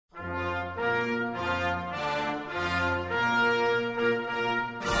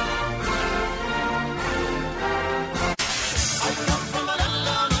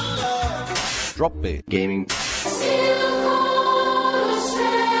Drop Bear Gaming.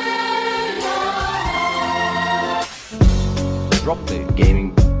 Drop Bear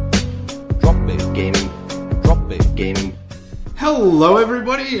Gaming. Drop Bear Gaming. Drop Bear Gaming. Hello,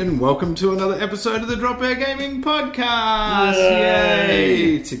 everybody, and welcome to another episode of the Drop Bear Gaming Podcast.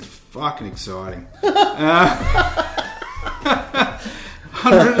 Yay! It's fucking exciting.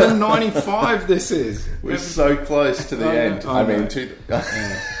 195 this is. We're so close to the end.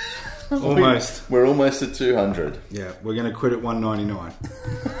 Almost. We're almost at 200. Yeah, we're going to quit at 199.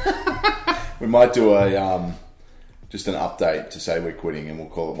 We might do a just an update to say we're quitting, and we'll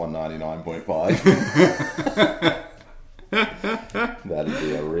call it 199.5. That'd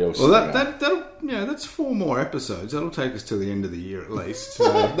be a real. Well, that'll that's 4 more episodes. That'll take us to the end of the year at least.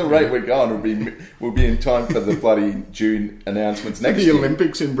 So, the rate we're going, we'll be in time for the bloody June announcements next year. The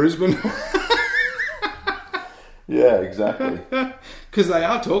Olympics in Brisbane. Yeah, exactly. Because they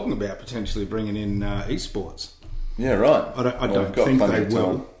are talking about potentially bringing in esports. Yeah, right. I don't think they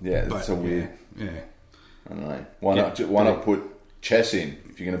will. Yeah, it's a weird. Yeah. I don't know. Why not put chess in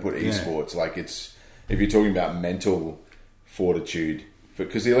if you're going to put esports? Like if you're talking about mental fortitude,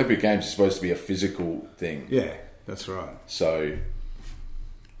 because the Olympic Games is supposed to be a physical thing. Yeah, that's right. So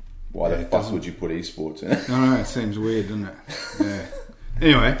why the fuck would you put esports in it? No, it seems weird, doesn't it? Yeah.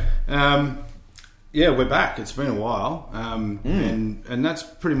 Anyway, we're back. It's been a while, and that's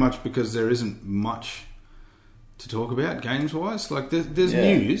pretty much because there isn't much to talk about games-wise. Like there's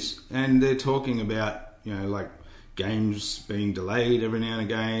news, and they're talking about like games being delayed every now and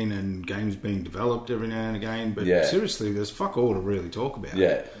again, and games being developed every now and again. But seriously, there's fuck all to really talk about.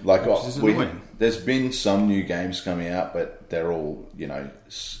 Yeah, like there's been some new games coming out, but they're all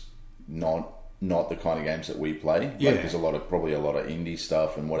not the kind of games that we play. Yeah, like, there's probably a lot of indie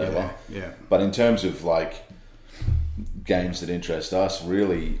stuff and whatever. Yeah. But in terms of like games that interest us,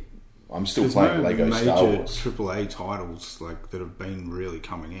 really, I'm still playing Lego Star Wars. AAA titles that have been really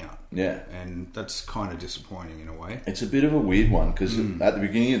coming out. Yeah, and that's kind of disappointing in a way. It's a bit of a weird one because at the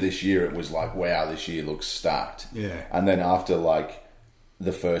beginning of this year, it was like, wow, this year looks stacked. Yeah, and then after like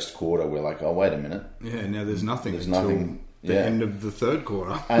the first quarter, we're like, oh, wait a minute. Yeah, now there's nothing. There's nothing. The end of the third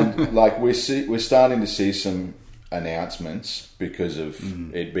quarter, and like we're starting to see some announcements because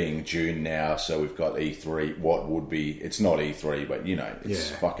of it being June now. So we've got E3. What would be? It's not E3, but it's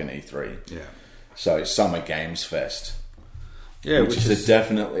fucking E3. Yeah. So Summer Games Fest. Yeah, which is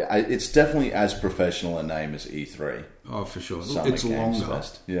definitely it's definitely as professional a name as E3. Oh, for sure. Summer it's Games longer.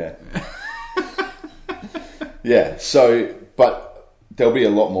 Fest. Yeah. Yeah. So, but there'll be a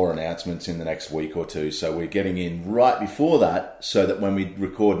lot more announcements in the next week or two. So we're getting in right before that, so that when we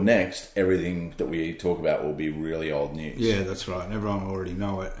record next, everything that we talk about will be really old news. Yeah, that's right. And everyone will already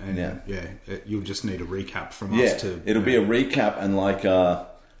know it. And you'll just need a recap from us to. It'll be a recap and like.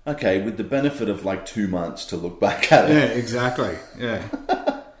 Okay, with the benefit of like 2 months to look back at it. Yeah, exactly. Yeah.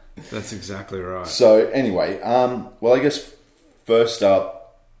 That's exactly right. So anyway, well, I guess first up,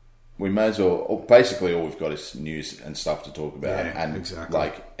 we may as well, basically all we've got is news and stuff to talk about, and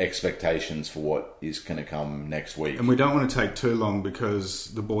like expectations for what is going to come next week. And we don't want to take too long because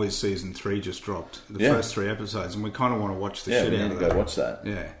The Boys Season 3 just dropped, the first 3 episodes, and we kind of want to watch the shit out of that. Yeah, go watch that.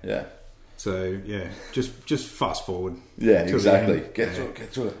 Yeah. So just fast forward. Yeah, exactly. Get through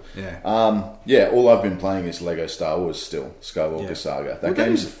it. Yeah. All I've been playing is Lego Star Wars still, Skywalker Saga. That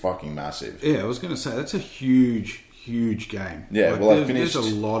game is fucking massive. Yeah, I was going to say that's a huge game. Yeah, there's a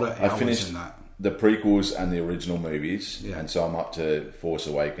lot of hours in that. The prequels and the original movies, and so I'm up to Force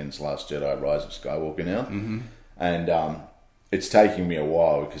Awakens, Last Jedi, Rise of Skywalker now, and it's taking me a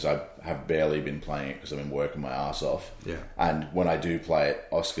while because I have barely been playing it because I've been working my ass off. Yeah. And when I do play it,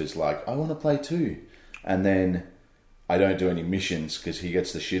 Oscar's like, I want to play too. And then I don't do any missions because he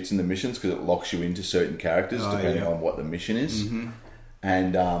gets the shits in the missions because it locks you into certain characters depending on what the mission is. Mm-hmm.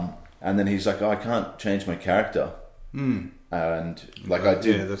 And then he's like, I can't change my character. And like I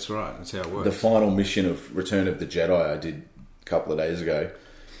did... Yeah, that's right. That's how it works. The final mission of Return of the Jedi I did a couple of days ago.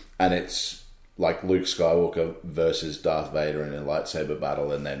 And it's... like Luke Skywalker versus Darth Vader in a lightsaber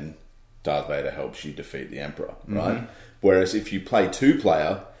battle, and then Darth Vader helps you defeat the Emperor, right? Whereas if you play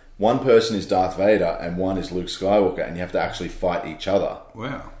 2-player, one person is Darth Vader and one is Luke Skywalker, and you have to actually fight each other.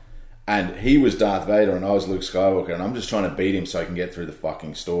 Wow. And he was Darth Vader and I was Luke Skywalker, and I'm just trying to beat him so I can get through the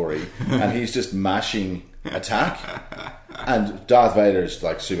fucking story. And he's just mashing attack. And Darth Vader is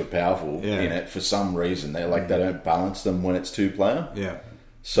like super powerful in it for some reason. They don't balance them when it's 2-player. Yeah.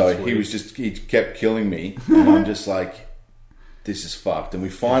 So he kept killing me, and I'm just like, this is fucked. And we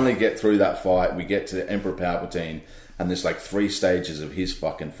finally get through that fight. We get to Emperor Palpatine, and there's like 3 stages of his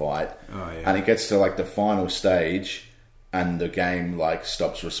fucking fight. Oh, yeah. And it gets to like the final stage, and the game like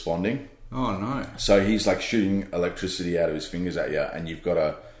stops responding. Oh no. So he's like shooting electricity out of his fingers at you, and you've got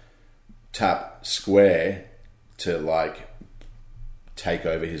to tap square to like take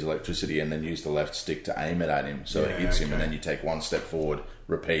over his electricity, and then use the left stick to aim it at him so it hits him, and then you take one step forward,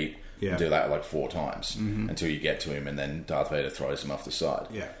 repeat, and do that like 4 times until you get to him, and then Darth Vader throws him off the side.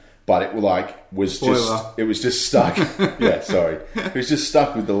 Yeah. But it like was just stuck. Yeah, sorry. It was just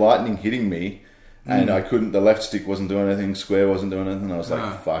stuck with the lightning hitting me, and I couldn't. The left stick wasn't doing anything. Square wasn't doing anything. I was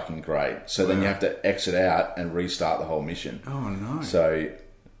like, fucking great. So then you have to exit out and restart the whole mission. Oh no. So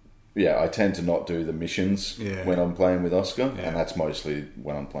yeah, I tend to not do the missions when I'm playing with Oscar, and that's mostly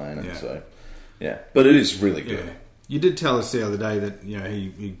when I'm playing it. So yeah, but it is really good. Yeah. You did tell us the other day that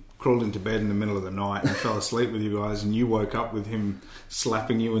he crawled into bed in the middle of the night and fell asleep with you guys, and you woke up with him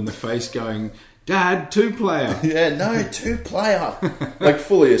slapping you in the face going, Dad, 2-player. Yeah, no, 2-player. Like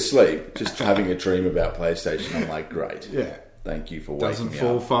fully asleep, just having a dream about PlayStation. I'm like, great. Yeah. Thank you for waking Doesn't me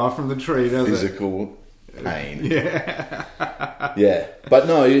fall up. far from the tree, does Physical pain. Yeah. Yeah. But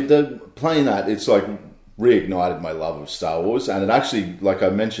no, playing that, it's like reignited my love of Star Wars, and it actually, like I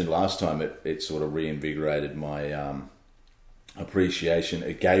mentioned last time, it sort of reinvigorated my appreciation.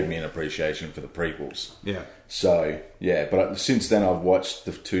 It gave me an appreciation for the prequels. Yeah. So yeah, but since then I've watched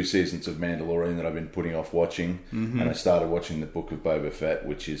the 2 seasons of Mandalorian that I've been putting off watching, and I started watching the Book of Boba Fett,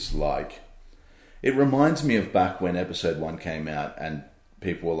 which is like, it reminds me of back when Episode 1 came out, and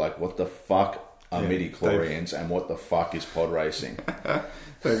people were like, "What the fuck are midi-chlorians, and what the fuck is pod racing?"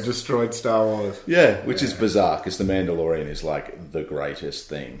 They've destroyed Star Wars. Yeah, which is bizarre because the Mandalorian is like the greatest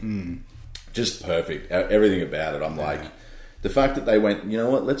thing, just perfect. Everything about it, I'm like. The fact that they went, you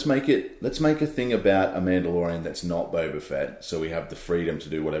know what? Let's make a thing about a Mandalorian that's not Boba Fett, so we have the freedom to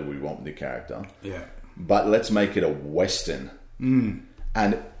do whatever we want with the character. Yeah. But let's make it a Western,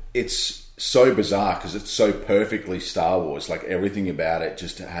 and it's so bizarre because it's so perfectly Star Wars. Like everything about it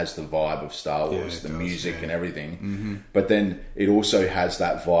just has the vibe of Star Wars, the music and everything. But then it also has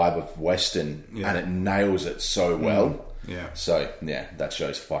that vibe of Western, and it nails it so well. Yeah. So yeah, that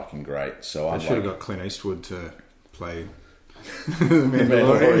show's fucking great. So I should have got Clint Eastwood to play.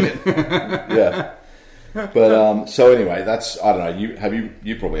 Mandalorian. Yeah, but so anyway, that's, I don't know.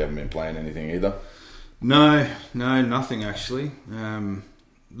 You probably haven't been playing anything either. No, nothing actually.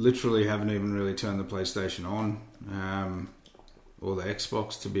 Literally haven't even really turned the PlayStation on, or the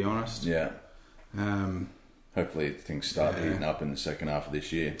Xbox, to be honest. Yeah. Hopefully things start heating up in the second half of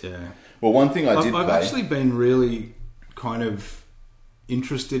this year. Yeah. Well, one thing I've actually been really kind of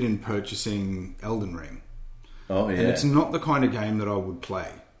interested in purchasing Elden Ring. Oh, yeah. And it's not the kind of game that I would play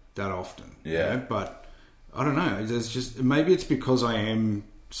that often. Yeah. But I don't know. Maybe it's because I am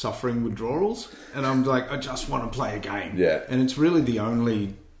suffering withdrawals, and I'm like, I just want to play a game. Yeah. And it's really the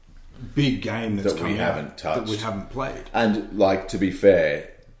only big game that we haven't touched, that we haven't played. And like, to be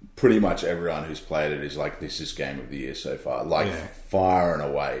fair, pretty much everyone who's played it is like, this is game of the year so far. Like far and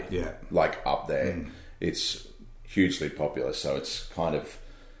away. Yeah. Like up there. It's hugely popular, so it's kind of,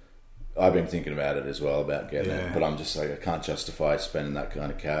 I've been thinking about it as well, about getting it, but I'm just like, I can't justify spending that kind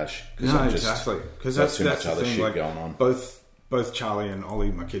of cash. No, exactly. Because that's too much other thing. shit like, going on. Both Charlie and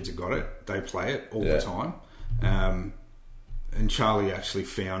Ollie, my kids, have got it. They play it all the time. And Charlie actually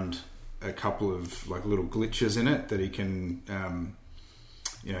found a couple of like little glitches in it that he can,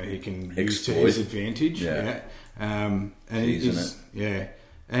 he can use to his advantage. And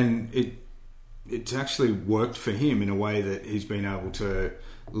and it's actually worked for him in a way that he's been able to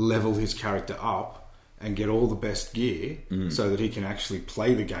level his character up and get all the best gear so that he can actually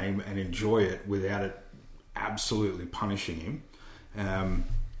play the game and enjoy it without it absolutely punishing him.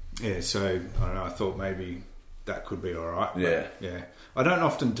 So I don't know, I thought maybe that could be alright. Yeah. I don't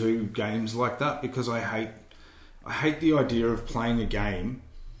often do games like that because I hate the idea of playing a game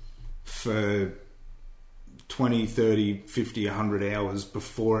for 20, 30, 50, 100 hours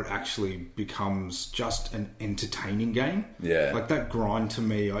before it actually becomes just an entertaining game. Yeah. Like that grind to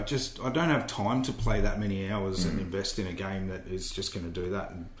me, I don't have time to play that many hours and invest in a game that is just going to do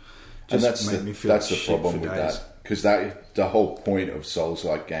that and just make me feel that's the shit problem for with days. that. Because the whole point of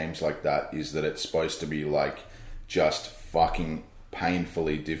Souls-like games like that is that it's supposed to be like just fucking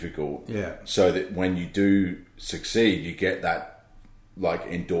painfully difficult. Yeah. So that when you do succeed, you get that like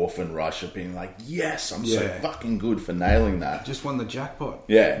endorphin rush of being like, yes, I'm so fucking good for nailing that. Just won the jackpot.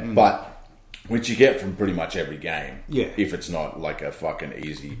 Yeah, but which you get from pretty much every game. Yeah. If it's not like a fucking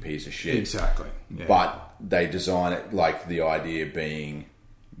easy piece of shit. Exactly. Yeah. But they design it like the idea being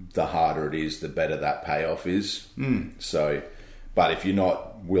the harder it is, the better that payoff is. So, but if you're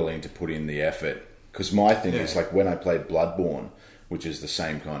not willing to put in the effort, because my thing is like when I played Bloodborne, which is the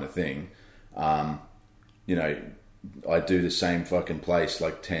same kind of thing, I do the same fucking place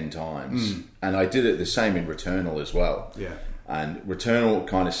like 10 times. And I did it the same in Returnal as well. Yeah. And Returnal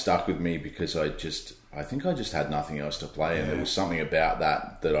kind of stuck with me because I think I just had nothing else to play, and there was something about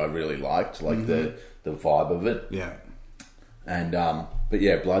that I really liked, like the vibe of it. Yeah. And but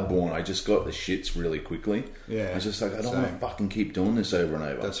yeah, Bloodborne, I just got the shits really quickly. Yeah. I was just like, I don't want to fucking keep doing this over and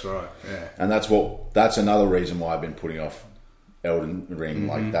over. That's right. Yeah. And that's another reason why I've been putting off Elden Ring.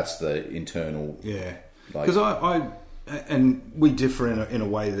 Like that's the internal. Yeah. Like, Because I and we differ in a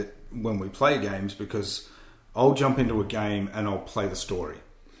way that when we play games, because I'll jump into a game and I'll play the story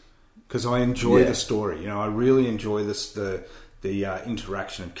because I enjoy the story. You know, I really enjoy the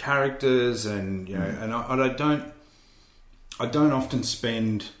interaction of characters, and you know, and I don't often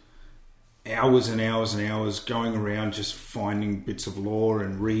spend hours and hours and hours going around just finding bits of lore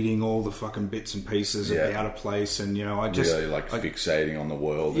and reading all the fucking bits and pieces of the outer place, and you know, I just really fixating on the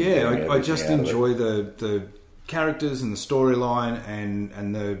world. I just enjoy the characters and the storyline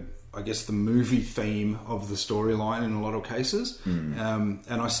and the, I guess, the movie theme of the storyline in a lot of cases. And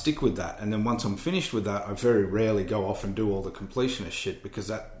I stick with that. And then once I'm finished with that, I very rarely go off and do all the completionist shit, because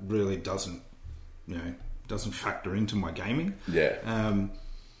that really doesn't factor into my gaming. Yeah.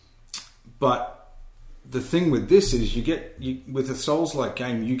 But the thing with this is with a Souls-like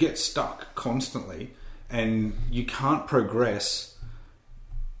game, you get stuck constantly and you can't progress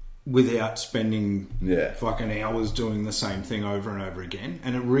without spending fucking hours doing the same thing over and over again,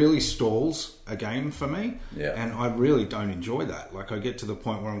 and it really stalls a game for me. And I really don't enjoy that. Like, I get to the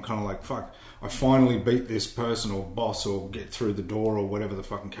point where I'm kind of like, fuck, I finally beat this person or boss or get through the door or whatever the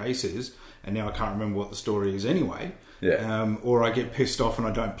fucking case is, and now I can't remember what the story is anyway. Or I get pissed off and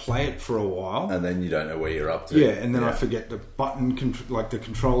I don't play it for a while, and then you don't know where you're up to. And then I forget the button like the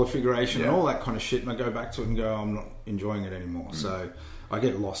controller configuration and all that kind of shit, and I go back to it and go, I'm not enjoying it anymore. So I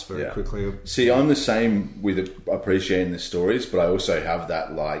get lost very quickly. See, I'm the same with appreciating the stories, but I also have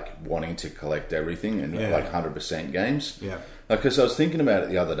that like wanting to collect everything and like 100% games. Because I was thinking about it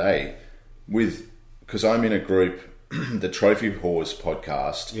the other day because I'm in a group, the Trophy Whores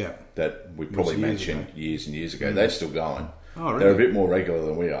podcast that we probably mentioned years and years ago. They're still going. Oh, really? They're a bit more regular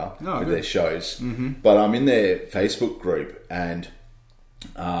than we are with their shows. But I'm in their Facebook group, and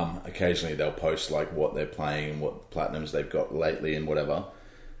occasionally they'll post like what they're playing and what platinums they've got lately and whatever.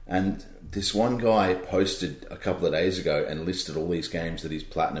 And this one guy posted a couple of days ago and listed all these games that he's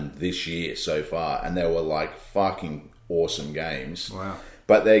platinumed this year so far, and they were like fucking awesome games. Wow.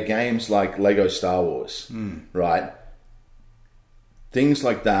 But they're games like Lego Star Wars, right? Things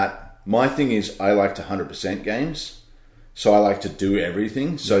like that. My thing is, I like to 100% games, so I like to do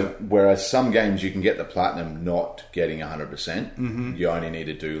everything. So whereas some games you can get the platinum not getting 100%, you only need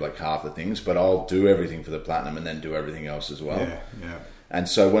to do like half the things, but I'll do everything for the platinum and then do everything else as well. And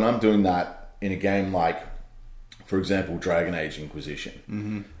so when I'm doing that in a game like, for example, Dragon Age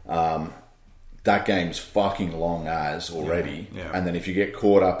Inquisition, that game's fucking long as already. And then if you get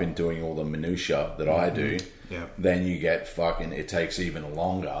caught up in doing all the minutia that I do, then you get fucking, it takes even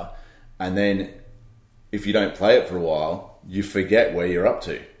longer. And then if you don't play it for a while, you forget where you're up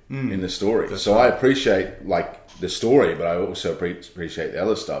to in the story. So I appreciate like the story, but I also appreciate the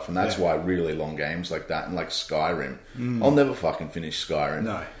other stuff. And that's why really long games like that, and like Skyrim, I'll never fucking finish Skyrim.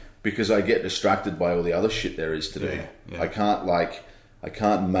 No. Because I get distracted by all the other shit there is to do. I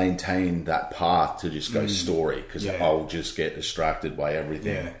can't maintain that path to just go story, because I'll just get distracted by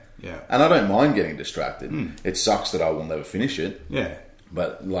everything. And I don't mind getting distracted. It sucks that I will never finish it.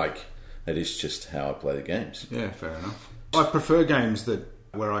 But like, it is just how I play the games. Fair enough. I prefer games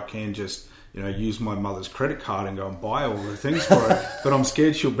where I can just, use my mother's credit card and go and buy all the things for it, but I'm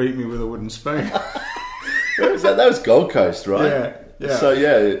scared she'll beat me with a wooden spoon. That was Gold Coast, right? So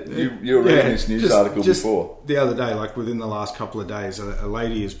you were reading this news article before. The other day, like within the last couple of days, a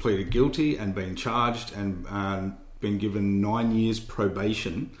lady has pleaded guilty and been charged and been given 9 years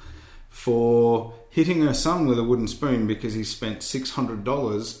probation for hitting her son with a wooden spoon because he spent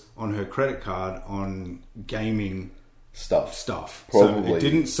 $600 on her credit card on gaming stuff. Probably. So it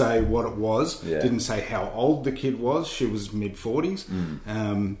didn't say what it was. Didn't say how old the kid was. She was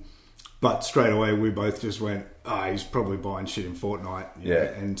mid-40s. But straight away we both just went, he's probably buying shit in Fortnite.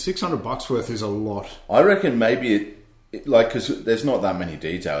 And $600 worth is a lot. I reckon maybe because there's not that many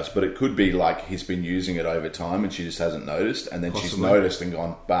details, but it could be like he's been using it over time and she just hasn't noticed, and then she's noticed and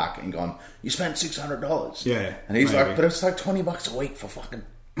gone back and gone, you spent $600. Yeah. And he's like, but it's like $20 a week for fucking...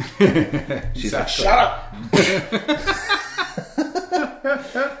 She's like, shut up!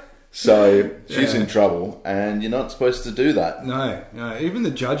 So she's Yeah. in trouble, and you're not supposed to do that. No. Even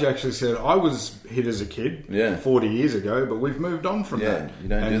the judge actually said, I was hit as a kid 40 years ago, but we've moved on from Yeah, that. you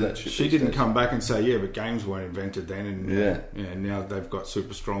don't do And that shit She these didn't days. come back and say, yeah, but games weren't invented then, and Yeah. now they've got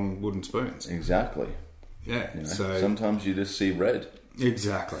super strong wooden spoons. Exactly. Yeah, You know, so sometimes you just see red.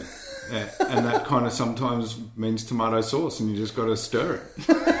 exactly. Yeah. And that kind of sometimes means tomato sauce, and you just got to stir it.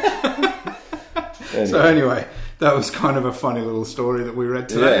 Anyway. So anyway, that was kind of a funny little story that we read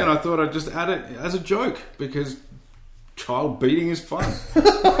today, Yeah. and I thought I'd just add it as a joke because child beating is fun.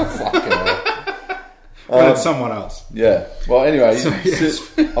 Fucking hell. But it's someone else. Yeah. Well, anyway. So, yes.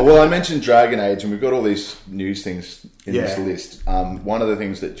 Well, I mentioned Dragon Age, and we've got all these news things in this Yeah. list. One of the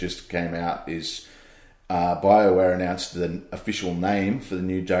things that just came out is BioWare announced the official name for the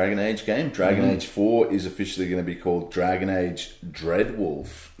new Dragon Age game. Dragon Age 4 is officially going to be called Dragon Age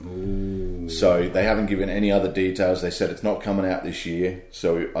Dreadwolf. Ooh. So they haven't given any other details. They said it's not coming out this year,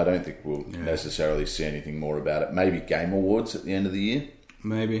 so I don't think we'll necessarily see anything more about it. Maybe Game Awards at the end of the year.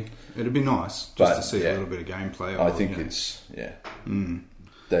 Maybe. It'd be nice just But, to see yeah. a little bit of gameplay. I or, think you know. it's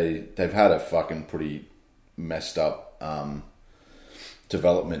they've had a fucking pretty messed up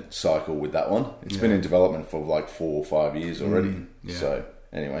development cycle with that one. It's been in development for like 4 or 5 years already. yeah. So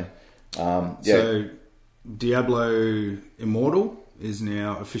anyway, So Diablo Immortal is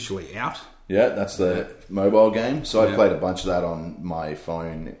now officially out. yeah, that's the mobile game. So I Yeah. played a bunch of that on my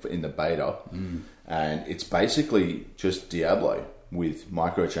phone in the beta, and it's basically just Diablo with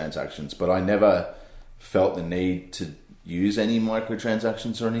microtransactions. But I never felt the need to use any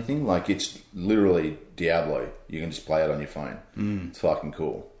microtransactions or anything. Like, it's literally Diablo. You can just play it on your phone. It's fucking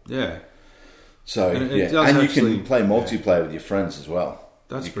cool. Yeah. So And it yeah, does and you actually- can play multiplayer with your friends as well.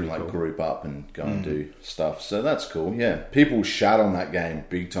 That's you can pretty like cool. group up and go and do stuff. So that's cool. Yeah, people shat on that game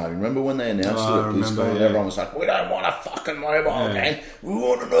big time. Remember when they announced Oh, it I at remember, BlizzCon? yeah. Everyone was like, "We don't want a fucking mobile game. We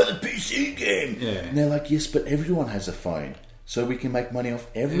want another PC game." Yeah. And they're like, "Yes, but everyone has a phone, so we can make money off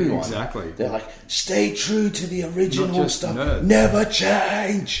everyone." Exactly. They're like, "Stay true to the original Not just stuff. nerds." Never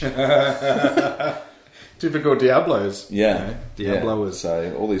change." Typical Diablos. Yeah, Diablo yeah. is...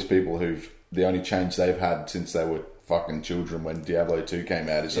 So all these people the only change they've had since they were fucking children when Diablo 2 came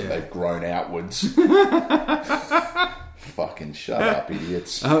out is that they've grown outwards. Fucking shut up,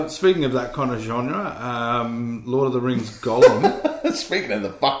 idiots. Speaking of that kind of genre, Lord of the Rings Gollum. Speaking of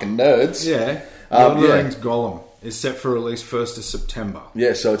the fucking nerds. Yeah. Lord of the yeah. Rings Gollum is set for release 1st of September.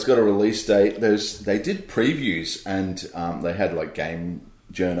 Yeah, so it's got a release date. They did previews, and they had like game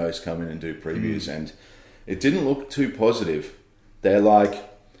journos come in and do previews, and it didn't look too positive. They're like,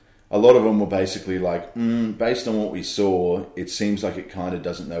 a lot of them were basically like, based on what we saw, it seems like it kind of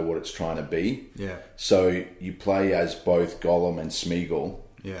doesn't know what it's trying to be. Yeah. So you play as both Gollum and Smeagol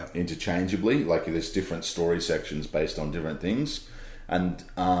Yeah. interchangeably. Like, there's different story sections based on different things. And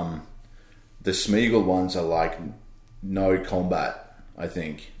the Smeagol ones are like no combat, I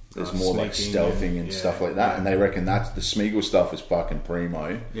think. There's more like sneaking stealthing and yeah, stuff like that. yeah. And they reckon that the Smeagol stuff is fucking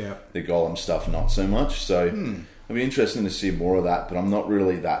primo. Yeah. The Gollum stuff not so much. So it'll be interesting to see more of that, but I'm not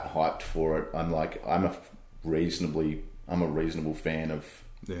really that hyped for it. I'm a reasonable fan of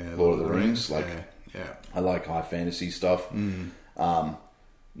Yeah, Lord of the Rings. Like, yeah. I like high fantasy stuff.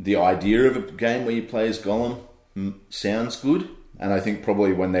 The idea of a game where you play as Gollum sounds good, and I think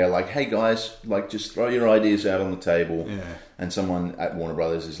probably when they're like, "Hey guys, like, just throw your ideas out on the table," Yeah. and someone at Warner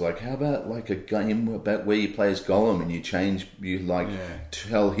Brothers is like, "How about like a game about where you play as Gollum and you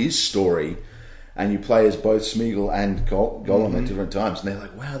tell his story, and you play as both Smeagol and Gollum at different times?" And they're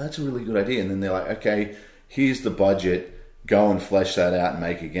like, "Wow, that's a really good idea." And then they're like, "Okay, here's the budget. Go and flesh that out and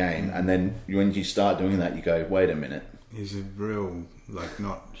make a game." And then when you start doing that, you go, "Wait a minute. He's a real, like,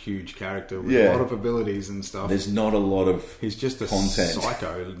 not huge character with Yeah. a lot of abilities and stuff. There's not a lot of He's just a content."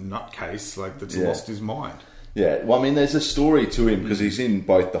 psycho nutcase, like, that's Yeah. lost his mind. Yeah, well, I mean, there's a story to him because he's in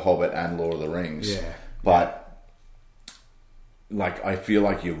both The Hobbit and Lord of the Rings. Yeah. But, like, I feel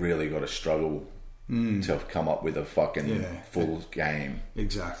like you really got to struggle to come up with a fucking full game.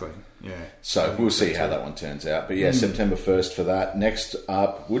 Exactly, yeah. So we'll see how that one turns out. But yeah, September 1st for that. Next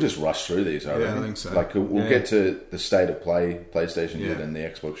up, we'll just rush through these, I reckon. I think so. Like, we'll Yeah. get to the State of Play, PlayStation did, Yeah. and the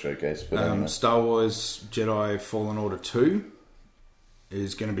Xbox Showcase. But anyway. Star Wars Jedi Fallen Order 2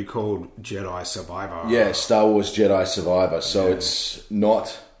 is going to be called Jedi Survivor. Yeah, Star Wars Jedi Survivor. So it's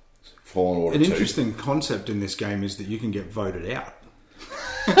not Fallen Order An 2. interesting concept in this game is that you can get voted out.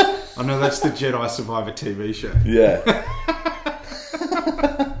 I know that's the Jedi Survivor TV show. Yeah.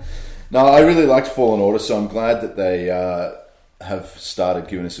 No, I really liked Fallen Order, so I'm glad that they have started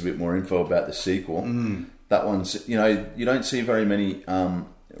giving us a bit more info about the sequel. That one's, you don't see very many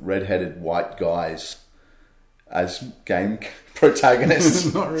red-headed white guys as game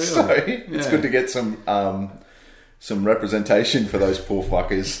protagonists. Not really. So it's good to get some representation for those poor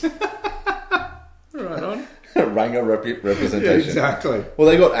fuckers. Right on. Ranger representation. Yeah, exactly. Well,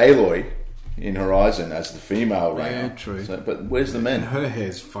 they got Aloy in Horizon as the female Ranger. Yeah, true. So, but where's the men? And her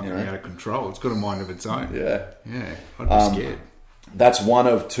hair's fucking out of control. It's got a mind of its own. Yeah. Yeah, I'd be scared. That's one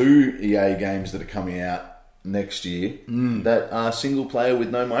of 2 EA games that are coming out next year that are single player with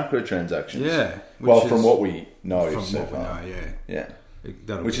no microtransactions. Yeah. Well, from what we know From so what we far. know, yeah. Yeah.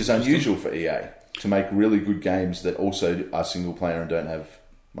 That'll Which be is interesting. unusual for EA to make really good games that also are single player and don't have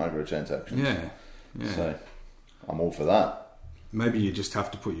microtransactions. Yeah. So I'm all for that. Maybe you just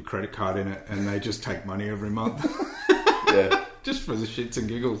have to put your credit card in it and they just take money every month. Yeah. Just for the shits and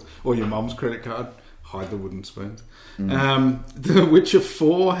giggles. Or your mum's credit card. Hide the wooden spoons. The Witcher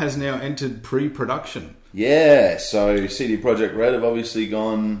 4 has now entered pre-production. Yeah, so CD Projekt Red have obviously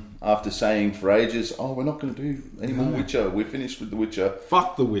gone after saying for ages, oh, we're not going to do any more Witcher. We're finished with The Witcher.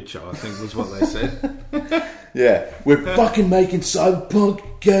 Fuck The Witcher, I think was what they said. Yeah, we're fucking making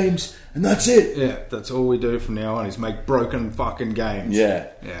cyberpunk games and that's it. Yeah, that's all we do from now on is make broken fucking games. Yeah.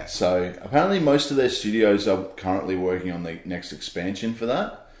 Yeah. So apparently most of their studios are currently working on the next expansion for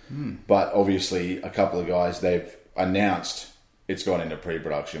that. But obviously a couple of guys, they've announced it's gone into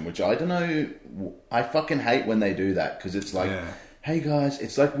pre-production, which I don't know. I fucking hate when they do that because it's like, hey guys,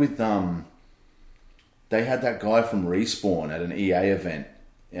 it's like with they had that guy from Respawn at an EA event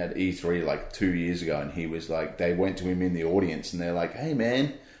at E3 like 2 years ago, and he was like, they went to him in the audience and they're like, hey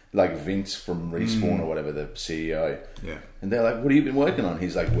man, like Vince from Respawn or whatever, the CEO. Yeah. And they're like, what have you been working on?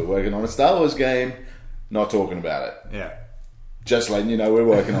 He's like, we're working on a Star Wars game. Not talking about it. Yeah. Just letting you know we're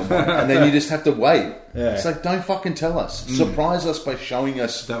working on one. And then you just have to wait. Yeah. It's like, don't fucking tell us. Surprise us by showing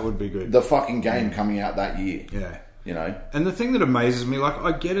us That would be good. the fucking game coming out that year. Yeah. You know? And the thing that amazes me, like,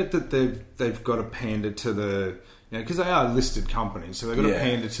 I get it that they've got to pander to the, because they are listed companies, so they've got to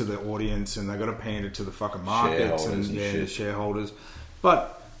pander to the audience and they've got to pander to the fucking markets and the shareholders.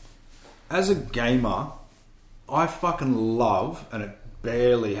 But as a gamer, I fucking love, and it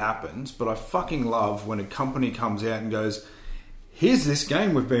barely happens, but I fucking love when a company comes out and goes, here's this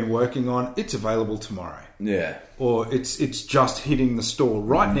game we've been working on, it's available tomorrow. Yeah. Or it's just hitting the store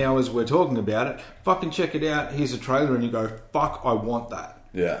right now as we're talking about it. Fucking check it out. Here's a trailer, and you go, "Fuck, I want that."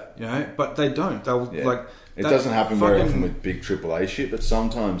 Yeah. You know, but they don't. They'll like. It doesn't happen very often with big AAA shit, but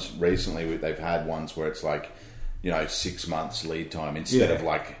sometimes recently they've had ones where it's like, 6 months lead time instead of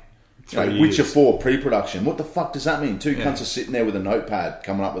like. Witcher 4 pre-production. What the fuck does that mean? Two cunts are sitting there with a notepad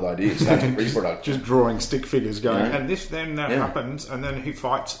coming up with ideas. That's pre-production. Just drawing stick figures going, Yeah. and this then happens, and then he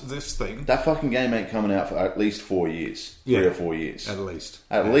fights this thing. That fucking game ain't coming out for at least 4 years. 3 or 4 years. At least.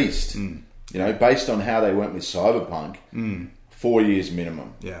 At least. Based on how they went with Cyberpunk, 4 years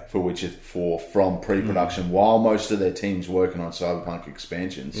minimum for Witcher 4 from pre-production while most of their team's working on Cyberpunk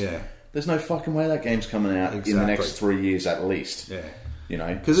expansions. Yeah. There's no fucking way that game's coming out in the next 3 years at least. Yeah.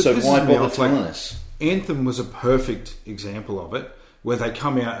 So why bother telling us? Anthem was a perfect example of it, where they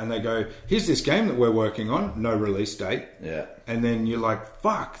come out and they go, here's this game that we're working on, no release date. Yeah. And then you're like,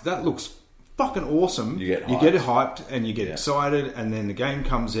 fuck, that looks fucking awesome. You get hyped and you get excited, and then the game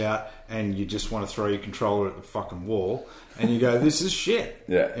comes out and you just want to throw your controller at the fucking wall and you go, this is shit.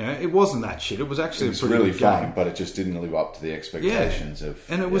 Yeah. It wasn't that shit. It was actually It was a pretty really good fun, game. but it just didn't live up to the expectations of...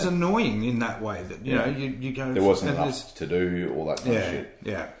 And it was annoying in that way that, you go... There wasn't and enough to do, all that kind of shit.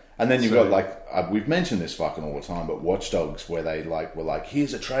 Yeah. And then you've got we've mentioned this fucking all the time, but Watch Dogs, where they were like,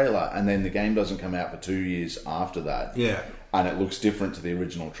 here's a trailer, and then the game doesn't come out for 2 years after that. Yeah. And it looks different to the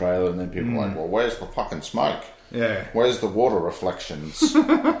original trailer, and then people are like, well, where's the fucking smoke? Yeah. Where's the water reflections? It's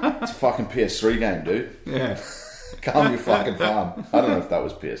a fucking PS3 game, dude. Yeah. Calm your fucking farm. I don't know if that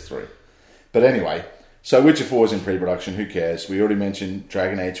was PS3. But anyway, so Witcher 4 is in pre-production, who cares? We already mentioned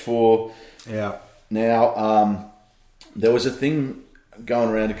Dragon Age 4. Yeah. Now, there was a thing going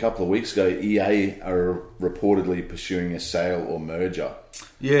around a couple of weeks ago. EA are reportedly pursuing a sale or merger.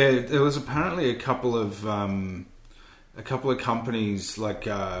 Yeah, there was apparently a couple of companies like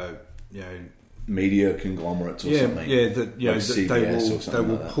media conglomerates or something. Yeah, that CBS they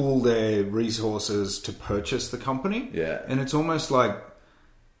will pool their resources to purchase the company. Yeah, and it's almost like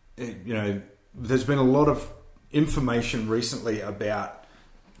there's been a lot of information recently about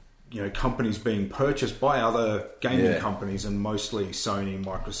companies being purchased by other gaming companies, and mostly Sony,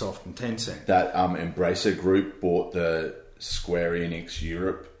 Microsoft, and Tencent. That Embracer Group bought the Square Enix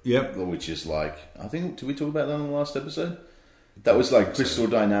Europe. Yep. Which is like, I think, did we talk about that in the last episode? That was like Crystal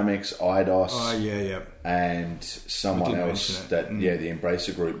Dynamics, Eidos. Oh, yeah. And someone else that, the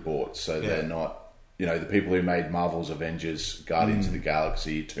Embracer Group bought. So they're not, the people who made Marvel's Avengers, Guardians of the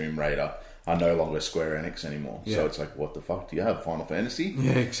Galaxy, Tomb Raider, are no longer Square Enix anymore. Yeah. So it's like, what the fuck do you have? Final Fantasy?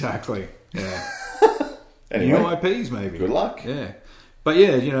 Yeah, exactly. Yeah. Anyway, New IPs, maybe. good luck. Yeah. But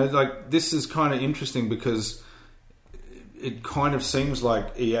yeah, like, this is kind of interesting because it kind of seems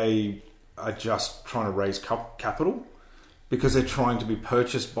like EA are just trying to raise capital because they're trying to be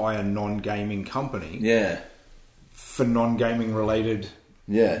purchased by a non-gaming company Yeah. for non-gaming related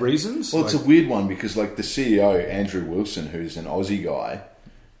Yeah. reasons. Well, it's a weird one because, like, the CEO, Andrew Wilson, who's an Aussie guy,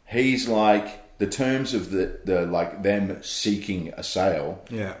 he's like, the terms of the like them seeking a sale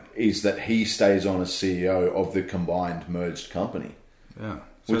Yeah. is that he stays on as CEO of the combined merged company. Yeah.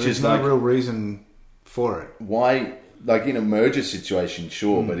 So Which there's is no like- real reason for it. Why, like, in a merger situation,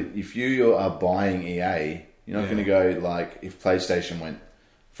 sure, but if you are buying EA, you're not Yeah. going to go, like, if PlayStation went,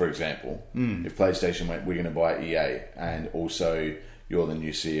 for example, if PlayStation went, we're going to buy EA, and also you're the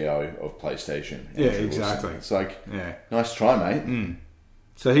new CEO of PlayStation. Yeah, Andrew Wilson. exactly. It's like, Yeah. nice try, mate.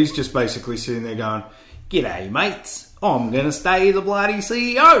 So he's just basically sitting there going, "G'day, mates. I'm going to stay the bloody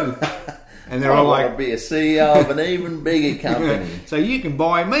CEO." And they're I all want to like, be a CEO of an even bigger company. "So you can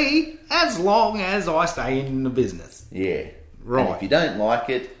buy me as long as I stay in the business." Yeah. Right. And if you don't like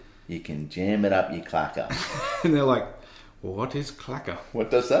it, you can jam it up your clacker. And they're like, "What is clacker?"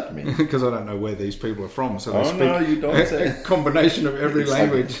 What does that mean? Because I don't know where these people are from, so they Oh, speak no, you don't a say. combination of every It's like-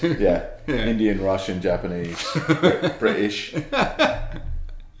 language. yeah. Yeah. Indian, Russian, Japanese, British.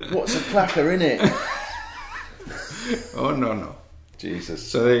 What's a clacker in it? Oh, no. Jesus.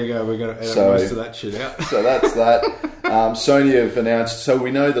 So there you go. We're going to edit So- most of that shit out. So that's that. Sony have announced. So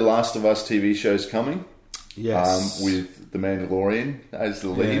we know the Last of Us TV show's coming. Yes. With the Mandalorian as the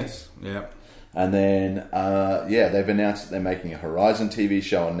lead. Yes. Yeah. And then, they've announced that they're making a Horizon TV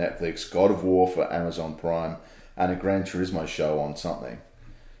show on Netflix, God of War for Amazon Prime, and a Gran Turismo show on something.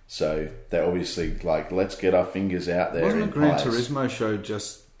 So they're obviously like, let's get our fingers out there. Wasn't a in Gran pies. Turismo show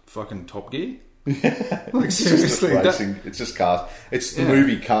just fucking Top Gear? Like, It's just seriously, racing. It's just cars. It's the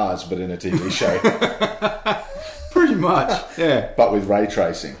movie Cars, but in a TV show, pretty much. Yeah. but with ray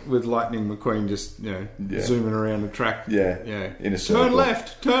tracing. With Lightning McQueen just, Yeah. zooming around the track. Yeah, Yeah. in a circle. Turn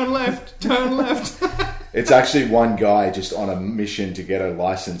left, turn left, turn left. It's actually one guy just on a mission to get a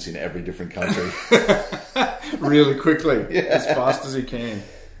license in every different country. Really quickly. As fast as he can.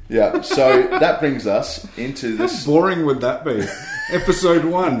 Yeah, so that brings us into How this. boring would that be? Episode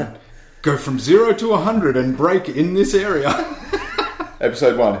 1. Go from 0 to 100 and break in this area.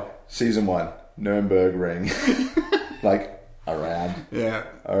 Episode 1, Season 1, Nürburgring. Like, around, Yeah.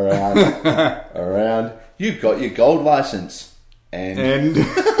 around. You've got your gold license. And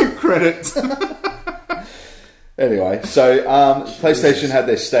credits. anyway, so PlayStation had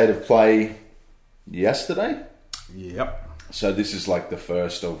their State of Play yesterday. Yep. So this is like the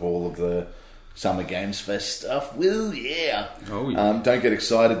first of all of the Summer Games Fest stuff. Well, yeah. Oh, yeah. Don't get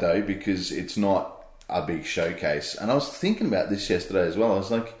excited though, because it's not a big showcase. And I was thinking about this yesterday as well. I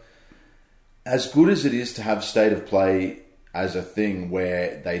was like, as good as it is to have State of Play as a thing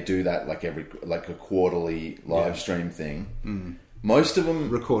where they do that like a quarterly live stream thing, most of them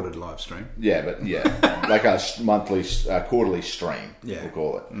Recorded live stream. yeah, but yeah, like a monthly, quarterly stream, Yeah. we'll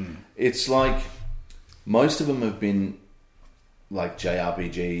call it. It's like most of them have been like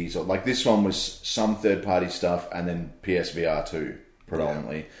JRPGs, or like this one was some third-party stuff, and then PSVR 2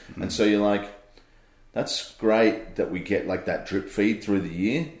 predominantly. And so you're like, that's great that we get like that drip feed through the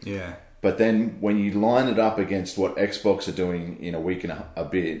year. Yeah. But then when you line it up against what Xbox are doing in a week and a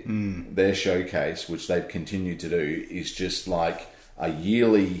bit, their showcase, which they've continued to do, is just like a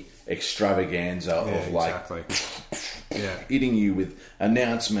yearly extravaganza of like exactly. Yeah. hitting you with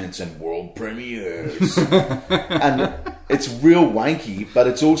announcements and world premieres. And it's real wanky, but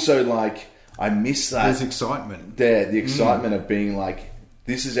it's also like, I miss that. There's excitement. The excitement of being like,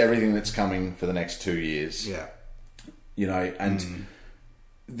 this is everything that's coming for the next 2 years. Yeah. You know, and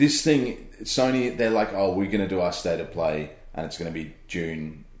this thing, Sony, they're like, oh, we're going to do our State of Play, and it's going to be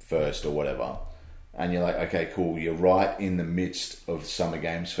June 1st or whatever. And you're like, okay, cool. You're right in the midst of Summer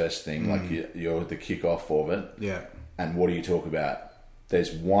Games Fest thing. Like, you're the kickoff of it. Yeah. And what do you talk about?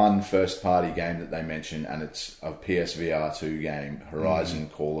 There's one first-party game that they mention, and it's a PSVR 2 game, Horizon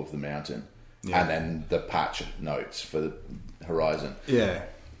Call of the Mountain. Yeah. And then the patch notes for the Horizon. Yeah.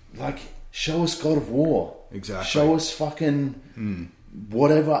 Like, show us God of War. Exactly. Show us fucking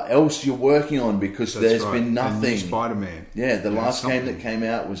whatever else you're working on, because That's there's right. been And nothing. Spider-Man. Yeah, the last game something. that came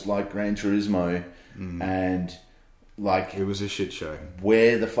out was like Gran Turismo, and like, It was a shit show.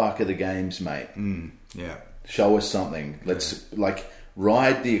 where the fuck are the games, mate? Yeah. Show us something. Let's like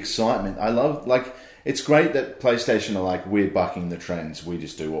ride the excitement. I love, like, it's great that PlayStation are like, we're bucking the trends. We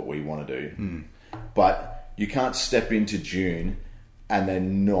just do what we want to do. But you can't step into June and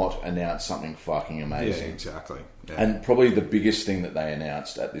then not announce something fucking Yeah, amazing. exactly. Yeah. And probably the biggest thing that they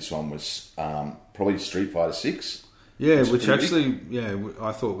announced at this one was probably Street Fighter 6. yeah, which pretty actually,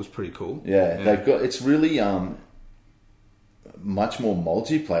 I thought was pretty cool. Yeah, they've got, it's really much more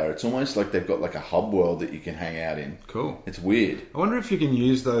multiplayer. It's almost like they've got like a hub world that you can hang out in. Cool. It's weird. I wonder if you can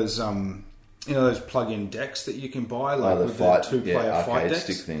use those, those plug-in decks that you can buy, like the with fight- the two-player yeah, fight arcade decks.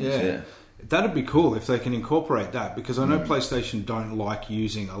 stick things, yeah. That'd be cool if they can incorporate that, because I know PlayStation don't like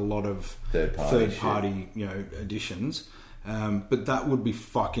using a lot of third-party additions, but that would be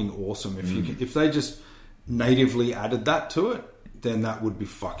fucking awesome if they just natively added that to it. Then that would be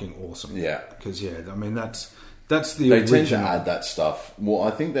fucking awesome. Yeah. Because I mean that's the They original. tend to add that stuff. Well, I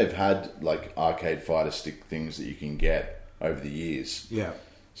think they've had like arcade fighter stick things that you can get over the years. Yeah.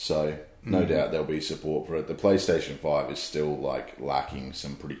 So no doubt there'll be support for it. The PlayStation 5 is still like lacking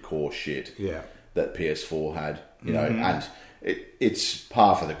some pretty core shit Yeah. that PS4 had, and it's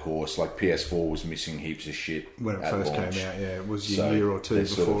par for the course. Like PS4 was missing heaps of shit When it at first launch. came out, it was a So year or two they're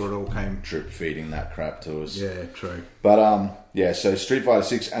sort before of it all came. drip feeding that crap to us. Yeah, true. But so Street Fighter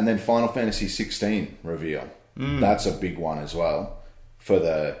 6 and then Final Fantasy 16 reveal. That's a big one as well for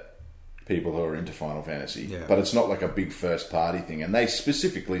the people who are into Final Fantasy. Yeah. But it's not like a big first party thing. And they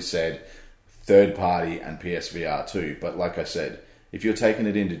specifically said third party and PSVR too. But like I said, if you're taking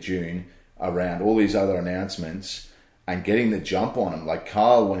it into June around all these other announcements and getting the jump on them, like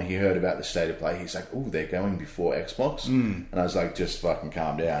Carl, when he heard about the state of play, he's like, "Oh, they're going before Xbox," and I was like, "Just fucking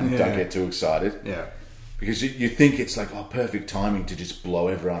calm down, don't get too excited." Yeah. Because you think it's like, perfect timing to just blow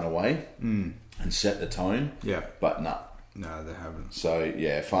everyone away and set the tone. Yeah. But no. No, they haven't. So,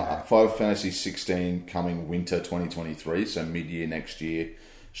 yeah, Final Fantasy 16 coming winter 2023, so mid-year next year.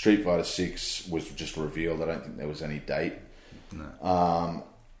 Street Fighter 6 was just revealed. I don't think there was any date. No.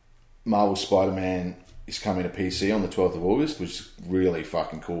 Marvel Spider-Man is coming to PC on the 12th of August, which is really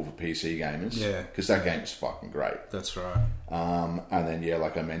fucking cool for PC gamers. Yeah. Because that game is fucking great. That's right. And then,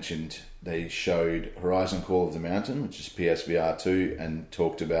 like I mentioned, they showed Horizon Call of the Mountain, which is PSVR 2, and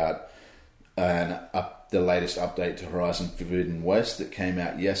talked about the latest update to Horizon Forbidden West that came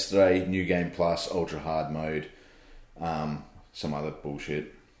out yesterday. New Game Plus, Ultra Hard Mode, some other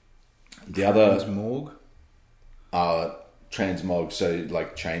bullshit. The other Morg. transmog, so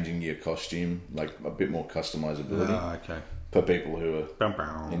like changing your costume, like a bit more customizability Okay. for people who are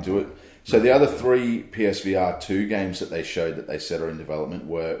Bow. into it. So the other three PSVR 2 games that they showed that they said are in development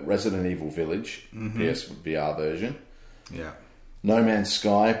were Resident Evil Village, PSVR version, Yeah. No Man's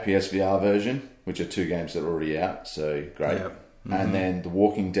Sky, PSVR version, which are two games that are already out, so great. Yep. And then The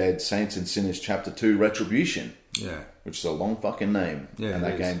Walking Dead Saints and Sinners Chapter 2 Retribution, Yeah. which is a long fucking name. Yeah, and it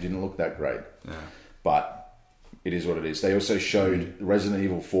that is. game didn't look that great. Yeah. But it is what it is. They also showed Resident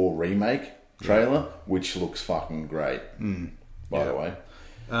Evil 4 Remake trailer, which looks fucking great, by the way.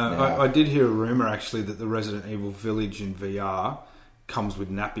 I did hear a rumor actually that the Resident Evil Village in VR comes with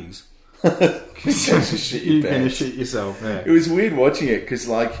nappies. Shit your You're going to pants. shit yourself. Yeah. It was weird watching it because,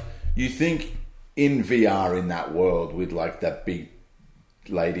 like, you think in VR in that world with like that big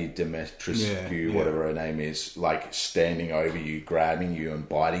lady Dimitrescu, whatever her name is, like standing over you, grabbing you and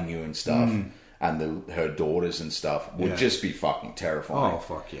biting you and stuff, and her daughters and stuff would just be fucking terrifying. Oh,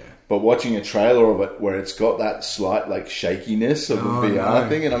 fuck yeah. But watching a trailer of it where it's got that slight like shakiness of the VR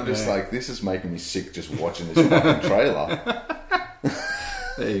thing, and I'm just like, this is making me sick just watching this fucking trailer.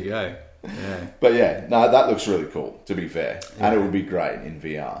 There you go. Yeah. But yeah, no, that looks really cool, to be fair. And it would be great in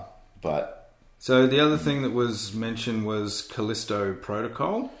VR. But So the other thing that was mentioned was Callisto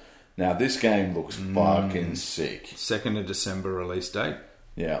Protocol. now this game looks fucking sick. 2nd of December release date.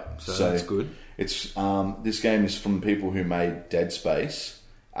 Yeah. So that's good. It's this game is from people who made Dead Space.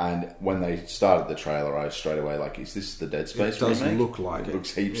 And when they started the trailer, I was straight away like, is this the Dead Space It does remake? look like it.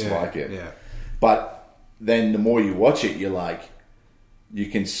 Looks heaps Yeah, like it. yeah. But then the more you watch it, you're like, you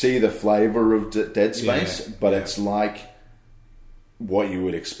can see the flavour of Dead Space, but it's like what you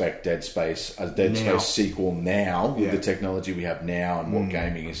would expect a Dead Space sequel now, with the technology we have now and what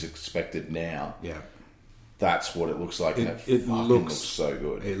gaming is expected now. Yeah. That's what it looks like, and it fucking looks so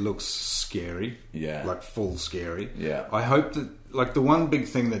good. It looks scary. Yeah. Like full scary. Yeah. I hope that, like, the one big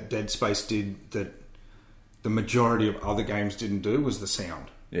thing that Dead Space did that the majority of other games didn't do was the sound.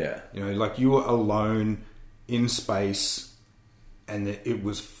 Yeah. You know, like, you were alone in space and it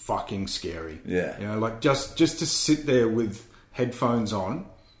was fucking scary. Yeah. You know, like, just to sit there with headphones on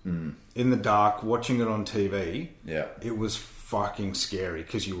in the dark watching it on TV. Yeah. It was fucking scary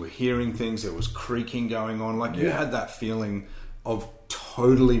because you were hearing things. There was creaking going on. Like, you had that feeling of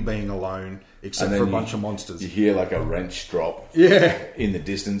totally being alone, except And then for a bunch of monsters. You hear like a wrench drop Yeah. in the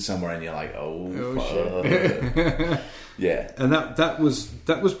distance somewhere, and you're like, oh fuck. Shit. Yeah. And that was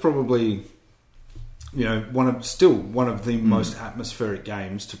probably, you know, one of the most atmospheric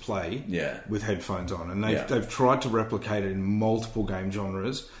games to play with headphones on. And they've tried to replicate it in multiple game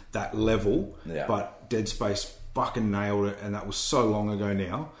genres, that level, but Dead Space fucking nailed it, and that was so long ago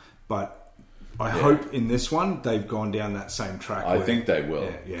now. But I hope in this one they've gone down that same track. I think they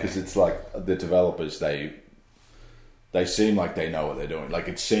will, because it's like the developers, they seem like they know what they're doing. Like,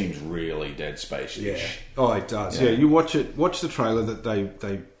 it seems really Dead Space-ish. Yeah. Oh, it does. Yeah, you watch the trailer that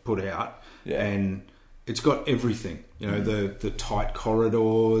they put out, and it's got everything. You know, the tight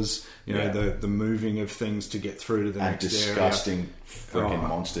corridors, you know, the moving of things to get through to the next disgusting freaking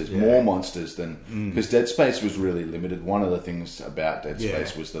monsters. Yeah. More monsters than... Because Dead Space was really limited. One of the things about Dead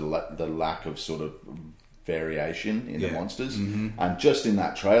Space was the lack of sort of variation in the monsters. And just in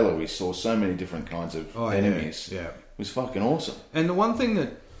that trailer, we saw so many different kinds of enemies. Yeah. It was fucking awesome. And the one thing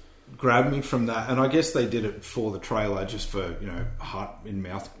that grabbed me from that, and I guess they did it for the trailer just for, you know, heart in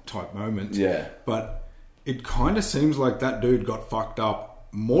mouth type moments. Yeah. But it kind of seems like that dude got fucked up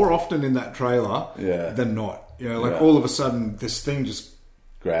more often in that trailer than not. You know, like all of a sudden this thing just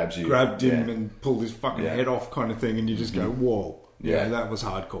grabbed him and pulled his fucking head off kind of thing, and you just go, whoa. Yeah, that was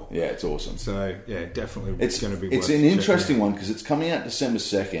hardcore. Yeah, it's awesome. So, yeah, definitely it's going to be worth It's an interesting one because it's coming out December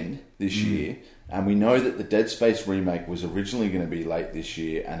 2nd this year, and we know that the Dead Space remake was originally going to be late this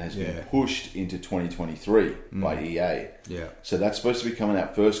year and has been pushed into 2023 by EA. Yeah. So that's supposed to be coming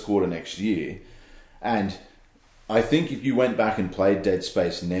out first quarter next year. And I think if you went back and played Dead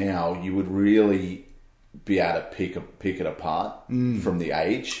Space now, you would really be able to pick it apart from the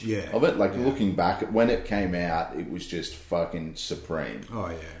age of it. Like, looking back at when it came out, it was just fucking supreme. Oh,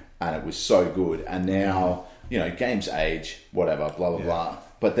 yeah. And it was so good. And now, you know, games age, whatever, blah, blah, blah.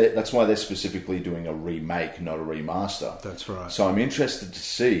 But that's why they're specifically doing a remake, not a remaster. That's right. So I'm interested to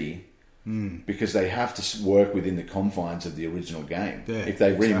see, because they have to work within the confines of the original game. Yeah, if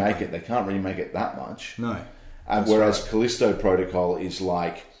they remake it, they can't remake it that much. No. And whereas Callisto Protocol is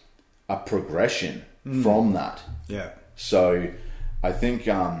like a progression from that. Yeah. So I think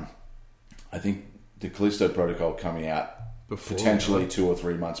the Callisto Protocol coming out potentially 2 or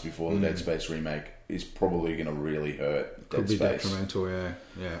 3 months before the Dead Space remake is probably going to really hurt Dead Space. Could be detrimental,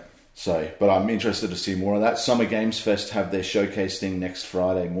 yeah. So, but I'm interested to see more of that. Summer Games Fest have their showcase thing next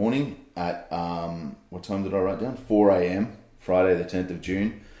Friday morning at, what time did I write down? 4 a.m, Friday the 10th of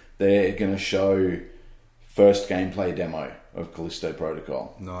June. They're going to show first gameplay demo of Callisto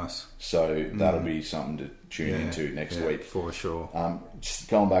Protocol. Nice. So that'll be something to tune into next week. For sure. Just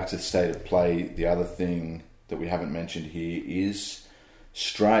going back to the state of play, the other thing that we haven't mentioned here is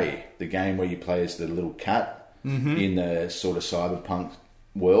Stray, the game where you play as the little cat in the sort of cyberpunk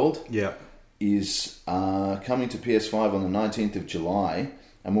world, is coming to PS5 on the 19th of July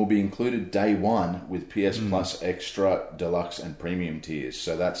and will be included day one with PS Plus Extra, Deluxe and Premium tiers.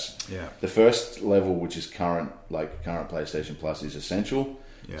 So that's the first level, which is current PlayStation Plus, is essential.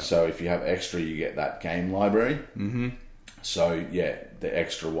 So if you have Extra, you get that game library. So the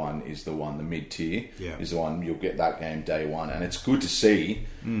Extra one is the one, the mid tier is the one, you'll get that game day one. And it's good to see.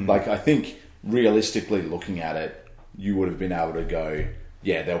 Like, I think realistically looking at it, you would have been able to go,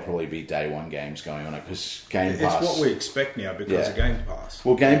 there'll probably be day one games going on it, because Game Pass... It's what we expect now because of Game Pass.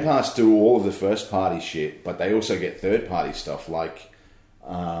 Well, Game Pass do all of the first party shit, but they also get third party stuff like,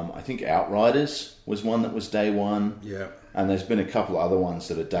 I think Outriders was one that was day one. Yeah. And there's been a couple other ones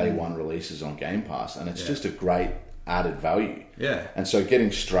that are day one releases on Game Pass, and it's just a great added value. Yeah. And so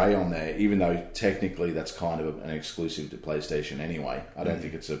getting Stray on there, even though technically that's kind of an exclusive to PlayStation anyway, I don't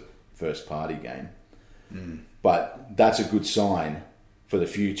think it's a first party game. But that's a good sign for the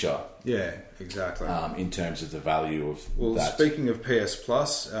future. Yeah, exactly. In terms of the value of that. Speaking of PS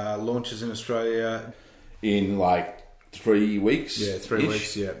Plus, launches in Australia in like 3 weeks. Yeah, 3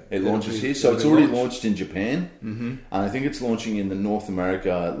 weeks, It launches here. So it's already launched in Japan. And I think it's launching in the North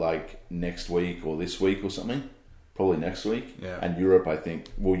America like next week or this week or something. Probably next week. Yeah. And Europe, I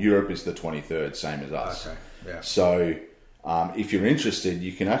think. Well, Europe is the 23rd, same as us. Okay, yeah. So if you're interested,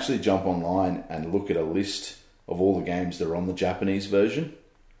 you can actually jump online and look at a list of all the games that are on the Japanese version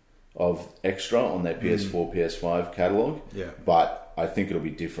of Extra on their PS4, PS5 catalogue. Yeah. But I think it'll be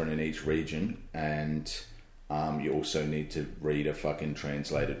different in each region, and you also need to read a fucking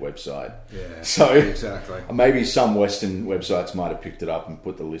translated website. Yeah, so exactly. Maybe some Western websites might have picked it up and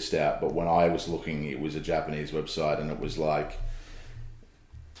put the list out, but when I was looking, it was a Japanese website, and it was like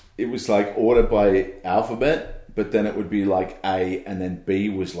ordered by Alphabet, but then it would be like A, and then B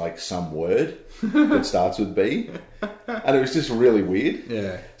was like some word that starts with B, and it was just really weird.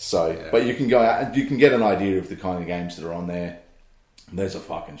 Yeah. So, but you can go out and you can get an idea of the kind of games that are on there. There's a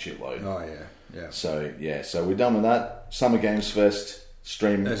fucking shitload. Oh yeah. So so we're done with that. Summer Games Fest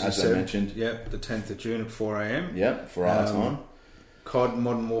stream, as I mentioned. Yep, the 10th of June at 4 a.m. Yep, for our time. COD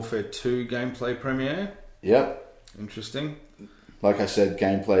Modern Warfare 2 gameplay premiere. Yep. Interesting. Like I said,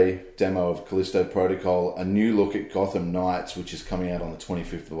 gameplay demo of Callisto Protocol, a new look at Gotham Knights, which is coming out on the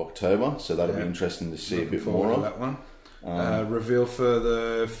 25th of October. So that'll be interesting to see a bit more of. That one. Reveal for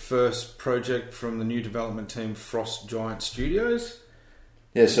the first project from the new development team, Frost Giant Studios.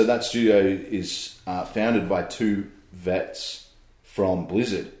 Yeah, so that studio is founded by two vets from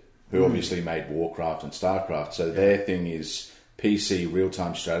Blizzard, who obviously made Warcraft and StarCraft. So their thing is PC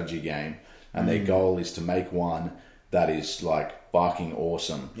real-time strategy game, and their goal is to make one that is like fucking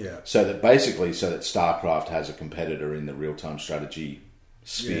awesome. Yeah. So that StarCraft has a competitor in the real-time strategy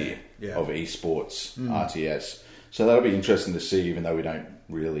sphere of esports, RTS. So that'll be interesting to see, even though we don't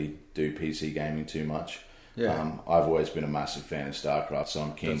really do PC gaming too much. Yeah. I've always been a massive fan of StarCraft, so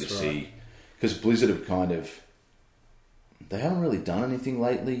I'm keen to see, because Blizzard have they haven't really done anything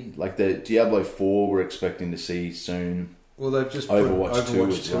lately. Like the Diablo 4 we're expecting to see soon. Well, they've just Overwatch put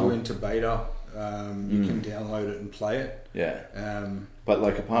Overwatch 2 2 well. into beta. You can download it and play it. Yeah. But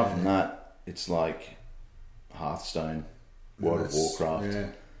like apart from that, it's like Hearthstone, World of Warcraft. Yeah.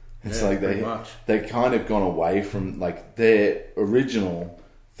 It's like they kind of gone away from, like, their original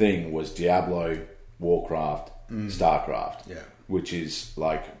thing was Diablo, Warcraft, StarCraft, which is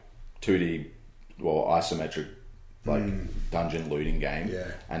like 2D or isometric, like dungeon looting game,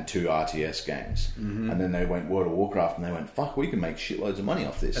 and 2 RTS games. And then they went World of Warcraft, and they went, fuck, we can make shitloads of money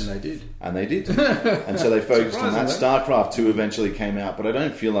off this. And they did. And so they focused on that. StarCraft 2 eventually came out, but I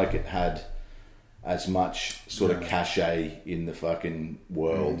don't feel like it had as much sort of cachet in the fucking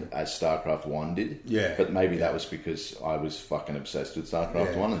world as StarCraft 1 did. Yeah. But maybe that was because I was fucking obsessed with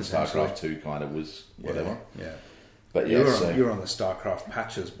StarCraft 1, and StarCraft 2 kind of was whatever. Yeah. But you were on the StarCraft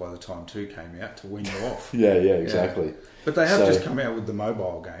patches by the time 2 came out to win you off. Yeah, exactly. Yeah. But they have just come out with the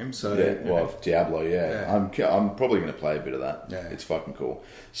mobile game, so Diablo. I'm probably going to play a bit of that. Yeah, it's fucking cool.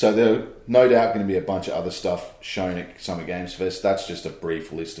 So there's no doubt going to be a bunch of other stuff shown at Summer Games Fest. That's just a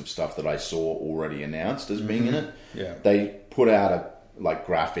brief list of stuff that I saw already announced as being in it. Yeah, they put out a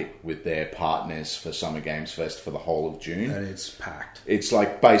graphic with their partners for Summer Games Fest for the whole of June, and it's packed. It's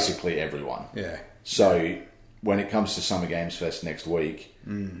like basically everyone. Yeah. So when it comes to Summer Games Fest next week,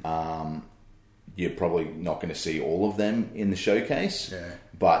 you're probably not going to see all of them in the showcase. Yeah.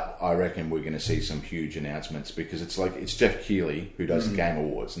 But I reckon we're going to see some huge announcements, because it's Jeff Keighley who does the Game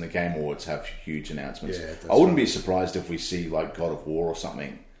Awards, and the Game Awards have huge announcements. Yeah, I wouldn't be surprised if we see like God of War or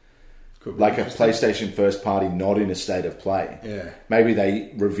something. Like a PlayStation first party not in a state of play. Yeah. Maybe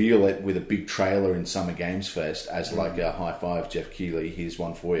they reveal it with a big trailer in Summer Games Fest as like a high five, Jeff Keighley, here's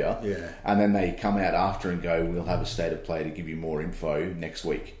one for you. Yeah. And then they come out after and go, we'll have a state of play to give you more info next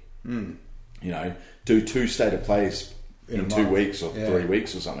week. You know, do 2 state of plays in 2 weeks or 3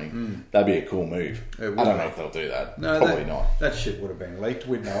 weeks or something. That'd be a cool move. I don't know if they'll do that. No, probably not. That shit would have been leaked.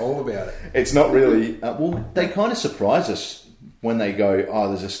 We'd know all about it. It's not really... well, they kind of surprise us when they go, oh,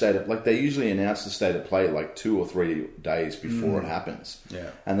 there's a state of... Like, they usually announce the state of play like 2 or 3 days before it happens.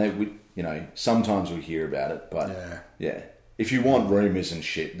 Yeah. And they would... You know, sometimes we hear about it, but... Yeah. If you want rumours and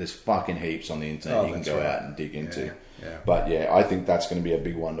shit, there's fucking heaps on the internet you can go out and dig into. Yeah. But yeah, I think that's going to be a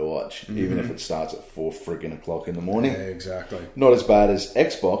big one to watch, even if it starts at 4 friggin' o'clock in the morning. Yeah, exactly. Not as bad as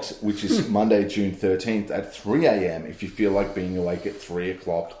Xbox, which is Monday, June 13th at 3 a.m. if you feel like being awake at 3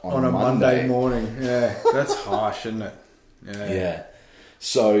 o'clock on a Monday morning. Yeah, that's harsh, isn't it? Yeah.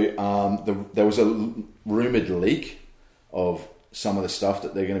 So there was a rumoured leak of some of the stuff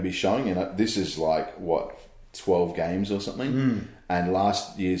that they're going to be showing, and this is like, 12 games or something, and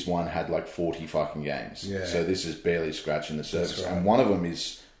last year's one had like 40 fucking games. Yeah. So this is barely scratching the surface. Right. And one of them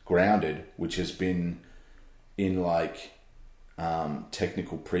is Grounded, which has been in like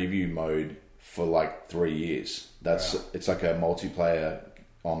technical preview mode for like 3 years. It's like a multiplayer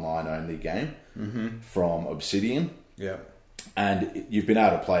online only game from Obsidian. Yeah. And you've been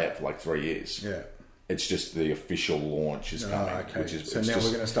able to play it for like 3 years. Yeah. It's just the official launch is coming. Okay. Which is, so now we're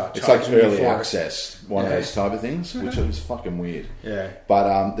going to start it's like charging early access, one of those type of things, which is fucking weird. Yeah.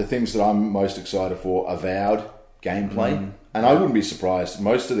 But the things that I'm most excited for, Avowed gameplay. And I wouldn't be surprised.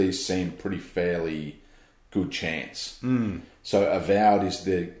 Most of these seem pretty fairly good chance. So Avowed is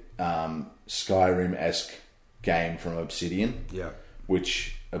the Skyrim-esque game from Obsidian. Yeah.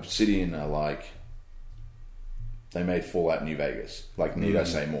 Which Obsidian are like... they made Fallout New Vegas. Like, need I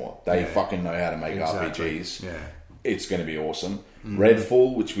say more? They fucking know how to make RPGs. Yeah. It's going to be awesome.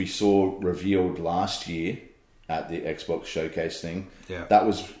 Redfall, which we saw revealed last year at the Xbox Showcase thing, that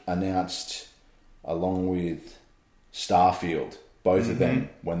was announced along with Starfield. Both of them,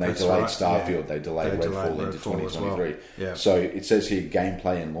 when they delayed Starfield, they delayed Redfall into 2023. Well. So it says here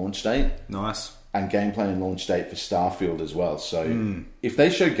gameplay and launch date. Nice. And gameplay and launch date for Starfield as well. So if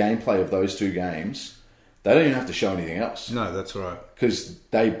they show gameplay of those two games, they don't even have to show anything else. No, that's right. Because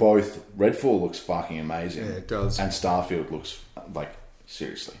they both... Redfall looks fucking amazing. Yeah, it does. And Starfield looks like...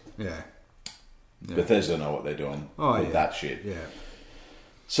 Seriously. Yeah. Bethesda know what they're doing with that shit. Yeah.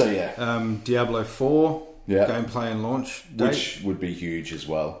 So, yeah. Diablo 4... Yeah. Gameplay and launch date. Which would be huge as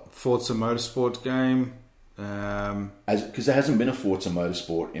well. Forza Motorsport game. Because there hasn't been a Forza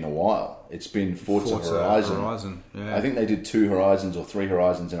Motorsport in a while. It's been Forza Horizon. Yeah. I think they did 2 Horizons or 3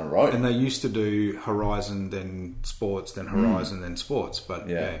 Horizons in a row. And they used to do Horizon, then Sports, then Horizon, then Sports. But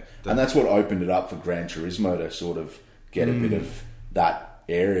and that's what opened it up for Gran Turismo to sort of get a bit of that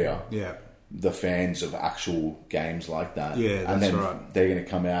area. Yeah. The fans of actual games like that. Yeah, that's and then right. they're going to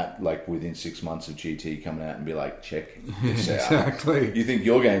come out like within 6 months of GT coming out and be like, check this out. Exactly. You think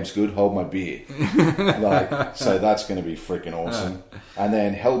your game's good? Hold my beer. So that's going to be freaking awesome. And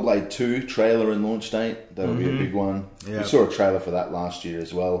then Hellblade 2 trailer and launch date. That'll be a big one. Yeah. We saw a trailer for that last year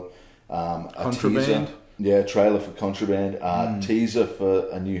as well. Contraband. Teaser. Yeah, trailer for Contraband. Teaser for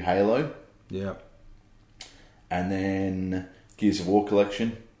a new Halo. Yeah. And then Gears of War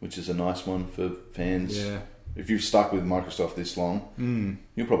collection, which is a nice one for fans. Yeah. If you've stuck with Microsoft this long,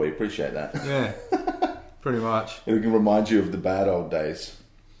 you'll probably appreciate that. Yeah, pretty much. It can remind you of the bad old days.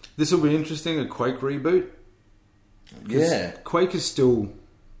 This will be interesting, a Quake reboot. Yeah. Quake is still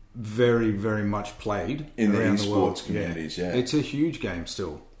very, very much played in the around the world. esports communities, yeah. It's a huge game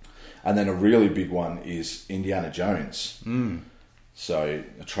still. And then a really big one is Indiana Jones. So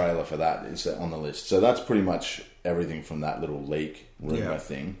a trailer for that is on the list. So that's pretty much everything from that little leak rumor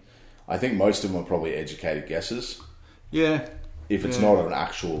thing. I think most of them are probably educated guesses. Yeah. If it's not an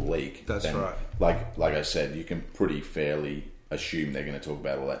actual leak, that's then, right. Like I said, you can pretty fairly assume they're going to talk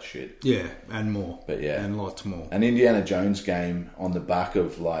about all that shit. Yeah, and more. But yeah, and lots more. An Indiana Jones game on the back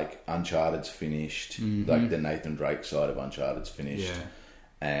of like Uncharted's finished, like the Nathan Drake side of Uncharted's finished,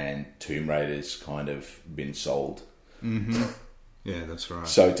 and Tomb Raider's kind of been sold. Yeah, that's right.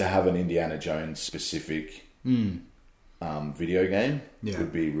 So to have an Indiana Jones specific video game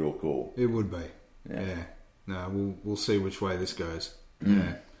would be real cool. It would be. Yeah. No, we'll see which way this goes.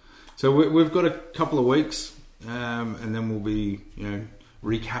 Yeah. So we've got a couple of weeks, and then we'll be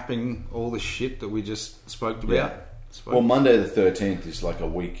recapping all the shit that we just spoke about. Yeah. Well, Monday the 13th is like a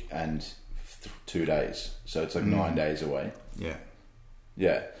week and 2 days, so it's like 9 days away. Yeah.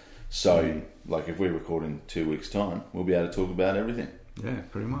 Yeah. So, like, if we record in 2 weeks' time, we'll be able to talk about everything. Yeah,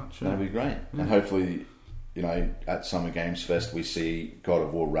 pretty much. That'll be great. And hopefully, at Summer Games Fest, we see God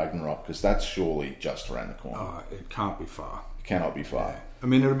of War Ragnarok, because that's surely just around the corner. Oh, it can't be far. It cannot be far. Yeah. I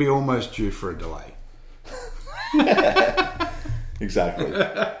mean, it'll be almost due for a delay. Exactly.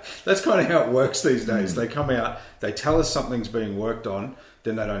 That's kind of how it works these days. They come out, they tell us something's being worked on,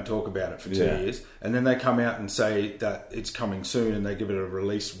 then they don't talk about it for 2 years, and then they come out and say that it's coming soon, and they give it a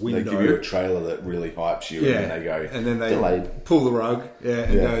release window. They give you a trailer that really hypes you, and then they go, and then they delayed. Pull the rug,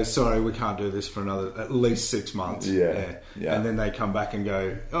 and go, sorry, we can't do this for at least 6 months. Yeah. And then they come back and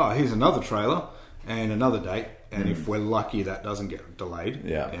go, oh, here's another trailer and another date, and if we're lucky, that doesn't get delayed.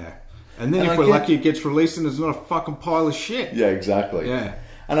 Yeah. And then if we're lucky, it gets released and it's not a fucking pile of shit. Yeah, exactly. Yeah.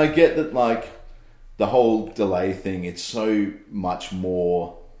 And I get that, like, the whole delay thing, it's so much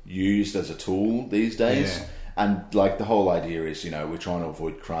more used as a tool these days. Yeah. And, like, the whole idea is, we're trying to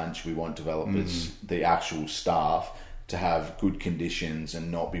avoid crunch. We want developers, the actual staff, to have good conditions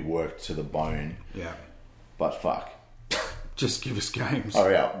and not be worked to the bone. Yeah. But fuck. Just give us games.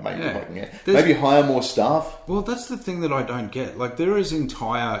 Hurry up, make it fucking get. Maybe hire more staff. Well, that's the thing that I don't get. Like, there is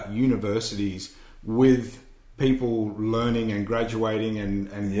entire universities with people learning and graduating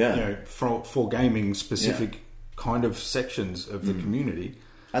and for gaming specific kind of sections of the community.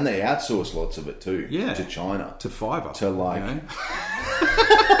 And they outsource lots of it too. Yeah. To China. To Fiverr. To like...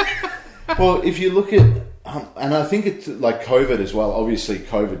 Well, if you look at... and I think it's like COVID as well. Obviously,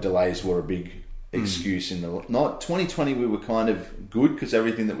 COVID delays were a big excuse in the... Not 2020, we were kind of good because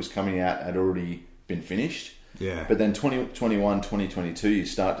everything that was coming out had already been finished. Yeah. But then 2021, 2022, you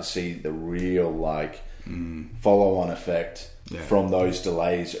start to see the real like follow-on effect from those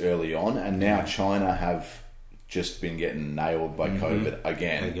delays early on. And now China have just been getting nailed by COVID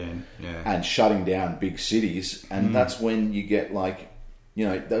again. And shutting down big cities. And that's when you get like...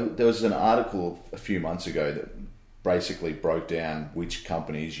 there was an article a few months ago that basically broke down which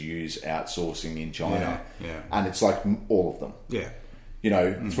companies use outsourcing in China. Yeah. And it's like all of them. Yeah.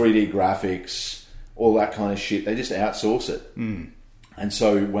 3D graphics, all that kind of shit. They just outsource it. And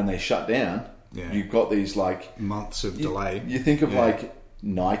so when they shut down, you've got these like months of delay. You think of like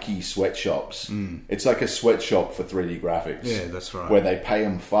Nike sweatshops. It's like a sweatshop for 3D graphics. Yeah, that's right. Where they pay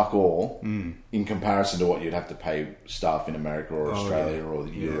them fuck all in comparison to what you'd have to pay staff in America or Australia or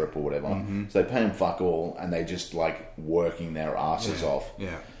Europe or whatever. So they pay them fuck all, and they just like working their asses off.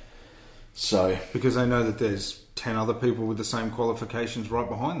 Yeah. So because they know that there's 10 other people with the same qualifications right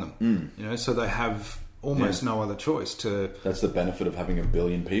behind them. So they have almost no other choice to. That's the benefit of having 1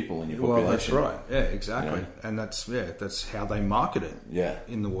 billion people in your population. Well, that's right. Yeah, exactly. And that's how they market it. Yeah.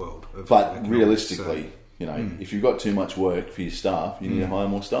 In the world. But realistically, if you've got too much work for your staff, you need to hire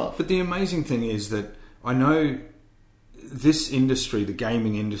more staff. But the amazing thing is that I know this industry, the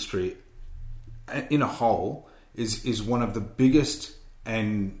gaming industry, in a whole, is one of the biggest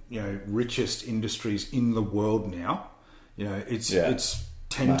and richest industries in the world now. It's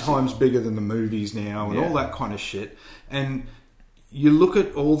 10 times bigger than the movies now and all that kind of shit. And you look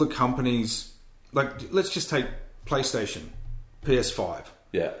at all the companies, like let's just take PlayStation, PS5.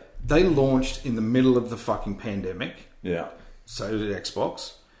 Yeah. They launched in the middle of the fucking pandemic. Yeah. So did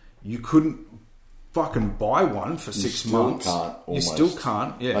Xbox. You couldn't fucking buy one for 6 months. You still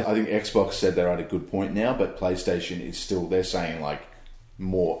can't. Yeah. I think Xbox said they're at a good point now, but PlayStation is still, they're saying like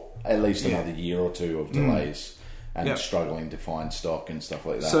more, at least another year or two of delays. And struggling to find stock and stuff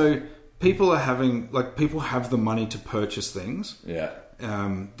like that. So people have the money to purchase things. Yeah.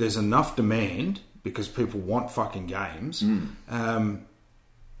 There's enough demand because people want fucking games.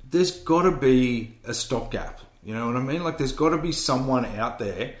 There's got to be a stopgap. You know what I mean? Like there's got to be someone out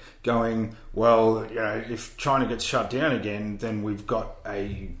there going, well, if China gets shut down again, then we've got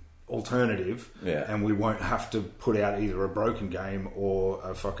a alternative, and we won't have to put out either a broken game or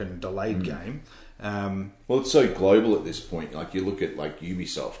a fucking delayed game. Well, it's so global at this point. Like you look at like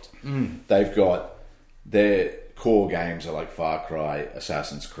Ubisoft, they've got their core games are like Far Cry,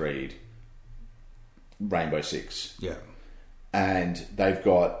 Assassin's Creed, Rainbow Six, and they've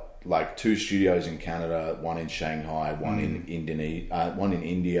got like 2 studios in Canada, one in Shanghai, one in Indonesia, one in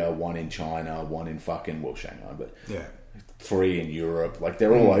India, one in China, one in Shanghai, but 3 in Europe. Like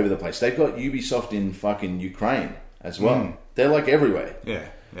they're all over the place. They've got Ubisoft in fucking Ukraine as well. They're like everywhere.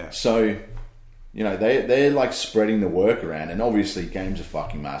 So. They're like spreading the work around, and obviously games are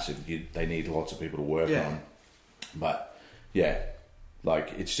fucking massive. They need lots of people to work on. But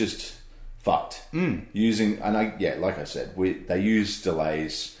like it's just fucked. Like I said, they use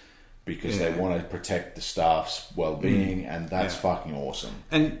delays because they want to protect the staff's well-being, and that's fucking awesome.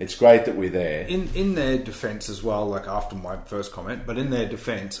 And it's great that we're there. In their defence as well, like after my first comment, but in their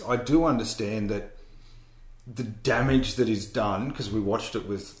defence, I do understand that the damage that is done, because we watched it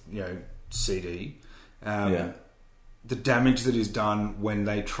with CD, the damage that is done when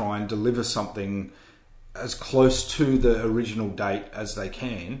they try and deliver something as close to the original date as they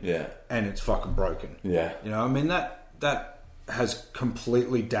can, and it's fucking broken. I mean that has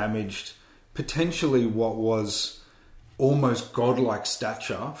completely damaged potentially what was almost godlike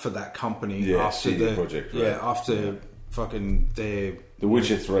stature for that company after CD Projekt Red. After fucking their The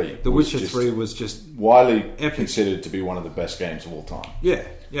Witcher 3. The Witcher 3 was just widely epic. Considered to be one of the best games of all time. Yeah.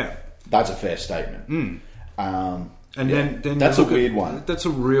 That's a fair statement. And then that's a weird one. That's a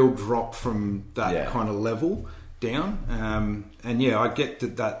real drop from that kind of level down. And I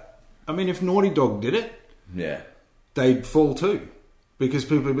get that. I mean, if Naughty Dog did it, they'd fall too, because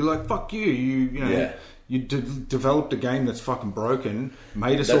people would be like, "Fuck you! You developed a game that's fucking broken,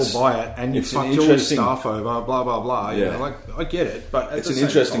 made us all buy it, and you fucked all your staff over, blah blah blah." I get it, but it's an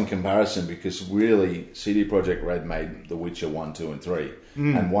interesting comparison because really, CD Projekt Red made The Witcher 1, 2, and 3,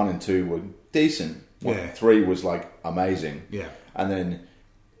 and 1 and 2 were decent. 3 was like amazing, and then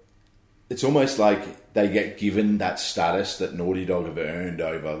it's almost like they get given that status that Naughty Dog have earned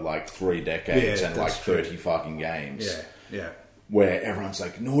over like 3 decades and like 30 fucking games. Where everyone's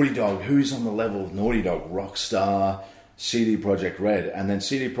like, Naughty Dog, who's on the level of Naughty Dog? Rockstar, CD Projekt Red. And then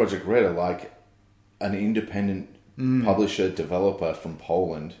CD Projekt Red are like an independent publisher, developer from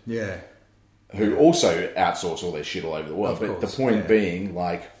Poland. Who also outsource all their shit all over the world. But the point being,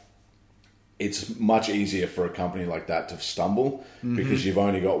 like, it's much easier for a company like that to stumble because you've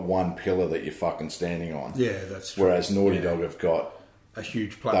only got one pillar that you're fucking standing on. That's true. Whereas Naughty Dog have got a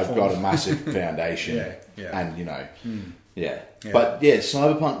huge platform. They've got a massive foundation. And, But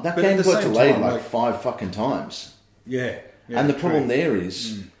Cyberpunk, that game got delayed like 5 fucking times. And the problem there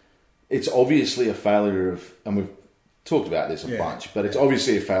is it's obviously a failure of, and we've talked about this a bunch, but it's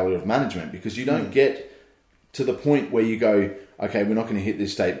obviously a failure of management because you don't get to the point where you go, okay, we're not going to hit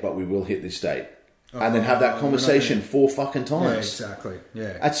this date, but we will hit this date. And then have that conversation 4 fucking times. Yeah, exactly.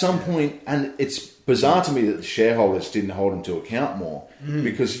 Yeah. At some point, and it's bizarre to me that the shareholders didn't hold them to account more.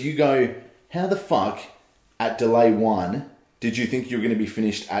 Because you go, how the fuck at delay 1 did you think you were going to be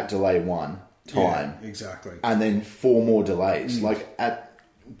finished at delay 1 time? Yeah, exactly. And then 4 more delays.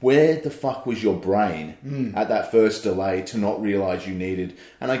 Where the fuck was your brain at that first delay to not realise you needed...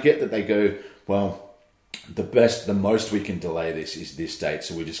 And I get that they go, well... The most we can delay this is this date,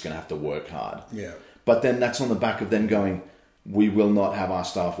 so we're just going to have to work hard. Yeah. But then that's on the back of them going, we will not have our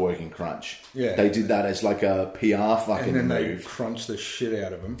staff working crunch. Yeah. They did that as like a PR fucking and then move. they crunched the shit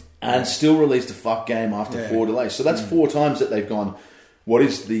out of them. And still released a fuck game after 4 delays. So that's 4 times that they've gone, what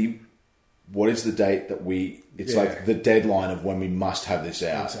is the date that we... It's like the deadline of when we must have this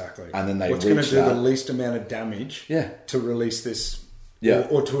out. Exactly. And then they What's going to do that. the least amount of damage to release this... Yeah.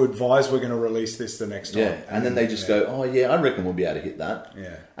 Or to advise we're going to release this the next time. Yeah, and then they just go, oh yeah, I reckon we'll be able to hit that.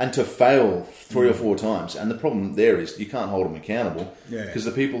 Yeah. And to fail 3 or 4 times. And the problem there is you can't hold them accountable. Yeah. Because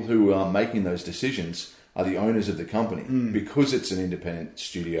the people who are making those decisions are the owners of the company. Because it's an independent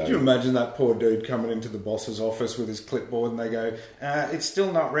studio. Can you imagine that poor dude coming into the boss's office with his clipboard and they go, it's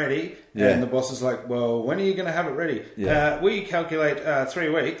still not ready. Yeah. And the boss is like, well, when are you going to have it ready? Yeah. We calculate 3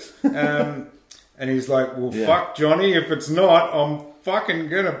 weeks. And he's like, well, fuck, Johnny, if it's not, I'm fucking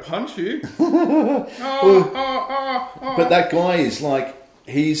gonna punch you. But that guy is like,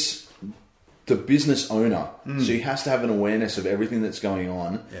 he's the business owner, so he has to have an awareness of everything that's going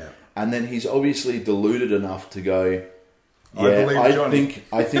on. Yeah. And then he's obviously deluded enough to go, I believe Johnny.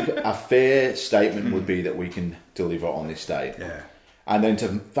 I think a fair statement would be that we can deliver on this date. Yeah. And then to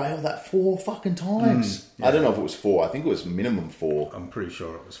fail that 4 fucking times. I don't know if it was 4. I think it was minimum 4. I'm pretty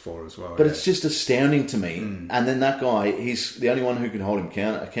sure it was 4 as well. But it's just astounding to me. And then that guy, he's the only one who can hold him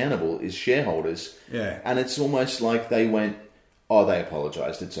accountable is shareholders. Yeah. And it's almost like they went, oh, they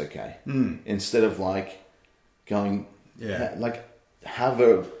apologised, it's okay. Instead of like going, like have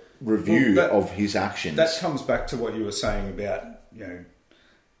a review of his actions. That comes back to what you were saying about, you know,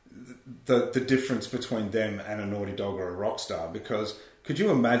 the difference between them and a Naughty Dog or a Rockstar. Because could you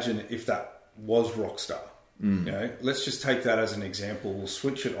imagine if that was Rockstar? You know, let's just take that as an example. We'll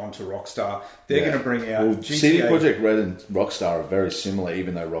switch it onto Rockstar. They're going to bring out GTA. CD Projekt Red and Rockstar are very similar,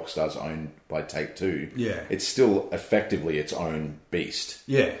 even though Rockstar's owned by Take-Two. Yeah. It's still effectively its own beast.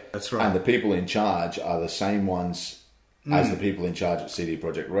 Yeah, that's right. And the people in charge are the same ones as the people in charge at CD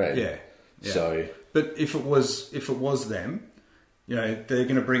Projekt Red. Yeah. So, but if it was them, you know, they're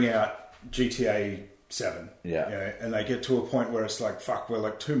going to bring out GTA 7. Yeah. You know, and they get to a point where it's like, fuck, we're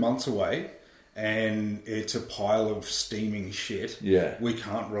like 2 months away and it's a pile of steaming shit. Yeah. We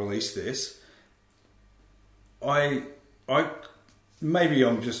can't release this. I maybe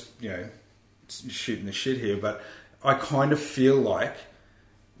I'm just, you know, shooting the shit here, but I kind of feel like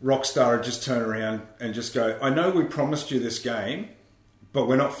Rockstar would just turn around and just go, I know we promised you this game, but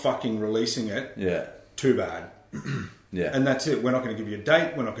we're not fucking releasing it. yeah. Too bad. Yeah. And that's it. We're not going to give you a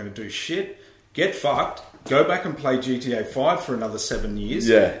date. We're not going to do shit. Get fucked. Go back and play GTA 5 for another 7 years.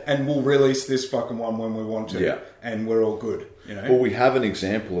 Yeah. And we'll release this fucking one when we want to. Yeah. And we're all good. You know? Well, we have an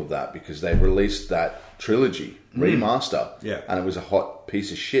example of that because they released that trilogy remaster. Yeah. And it was a hot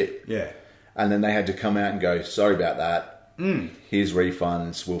piece of shit. Yeah. And then they had to come out and go, sorry about that. Here's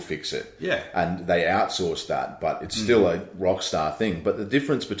refunds. We'll fix it. Yeah. And they outsourced that, but it's still a Rockstar thing. But the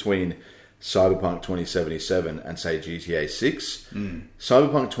difference between Cyberpunk 2077 and say GTA 6,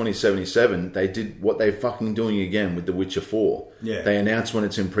 Cyberpunk 2077, they did what they're fucking doing again with The Witcher 4. Yeah. They announce when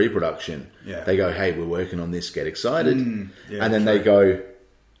it's in pre-production. Yeah. They go, hey, we're working on this, get excited. Yeah, and then they go,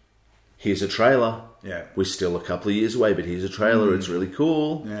 here's a trailer. Yeah. We're still a couple of years away, but here's a trailer. It's really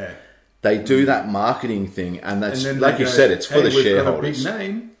cool. Yeah. They do that marketing thing, and that's, And then like they you go, said, it's for hey, the we've shareholders. got a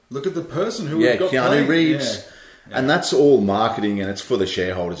big name. Look at the person who Yeah, we've got Keanu playing. Reeves. Yeah. And that's all marketing and it's for the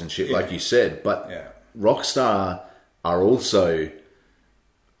shareholders and shit, Yeah. like you said. But Yeah. Rockstar are also,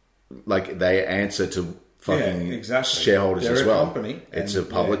 like, they answer to fucking Yeah, exactly. shareholders They're as a well. company, It's and- a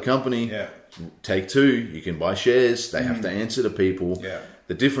public company. Yeah. Take-Two, you can buy shares. They have to answer to people. Yeah.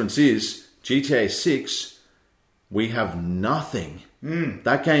 The difference is, GTA 6, we have nothing.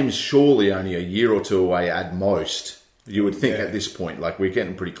 That game's surely only a year or 2 away at most. You would think Yeah. at this point. Like, we're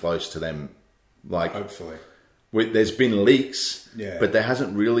getting pretty close to them. Like, Hopefully. there's been leaks, Yeah. but there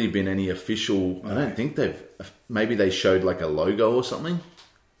hasn't really been any official... I don't think they've... Maybe they showed like a logo or something.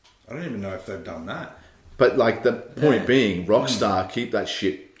 I don't even know if they've done that. But like the point being, Rockstar keep that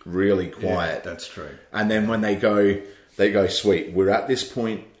shit really quiet. Yeah, that's true. And then when they go, they go, sweet, we're at this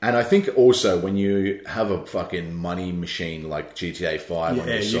point. And I think also when you have a fucking money machine like GTA 5 on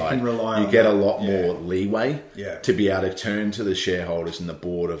your you side, can rely you on get a that. lot more leeway Yeah. to be able to turn to the shareholders and the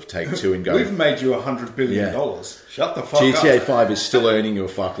board of Take-Two and go, We've made you $100 billion. Yeah. Shut the fuck GTA up. 5 is still earning you a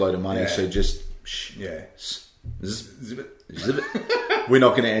fuckload of money, Yeah. so just... Shh, Yeah. zip it. We're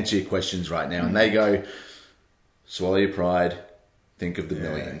not going to answer your questions right now. And they go, swallow your pride, think of the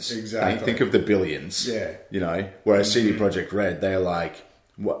millions. exactly. Think of the billions. Yeah. You know, whereas CD Projekt Red, they're like,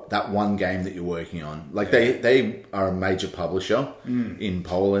 what, that one game that you're working on. Like, they are a major publisher in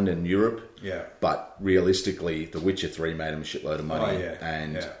Poland and Europe. Yeah. But realistically, The Witcher 3 made them a shitload of money. Oh, yeah.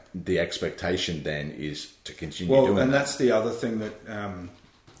 And Yeah. the expectation then is to continue Well, doing and that. that's the other thing that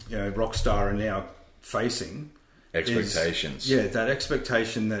Rockstar are now facing. Expectations. That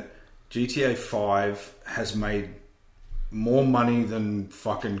expectation that GTA 5 has made more money than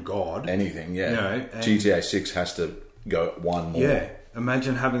fucking God. Anything, yeah. You know, and- GTA 6 has to go one more. Yeah,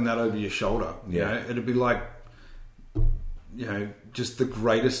 imagine having that over your shoulder. You Yeah. know, it'd be like, just the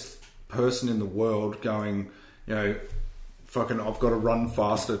greatest person in the world going, fucking, I've got to run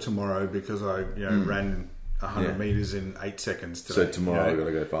faster tomorrow because I, ran 100 Yeah. meters in 8 seconds today. So tomorrow you I've know? got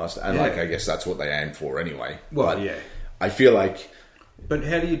to go faster. And Yeah. I guess that's what they aim for anyway. Well, But yeah. I feel like But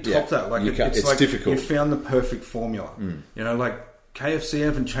how do you top Yeah, that? Like you can't- it's like difficult. You found the perfect formula. Like KFC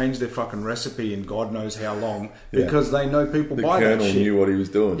haven't changed their fucking recipe in God knows how long because they know people the buy that Colonel shit. knew what he was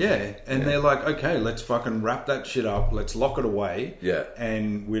doing. Yeah, and they're like, okay, let's fucking wrap that shit up. Let's lock it away. Yeah.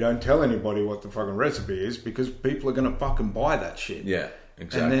 and we don't tell anybody what the fucking recipe is because people are going to fucking buy that shit. Yeah,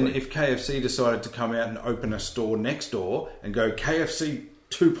 exactly. And then if KFC decided to come out and open a store next door and go KFC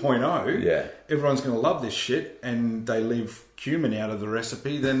 2.0, Yeah. everyone's going to love this shit, and they leave cumin out of the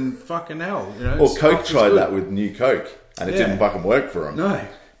recipe, then fucking hell, Or stuff Coke is tried good. that with New Coke and it Yeah. didn't fucking work for them. No.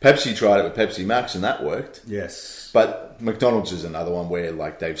 Pepsi tried it with Pepsi Max and that worked. Yes. But McDonald's is another one where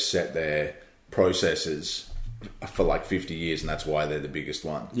like they've set their processes for like 50 years and that's why they're the biggest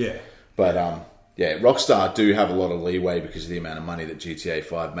one. Yeah. But Rockstar do have a lot of leeway because of the amount of money that GTA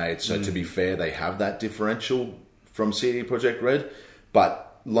 5 made. So to be fair, they have that differential from CD Projekt Red.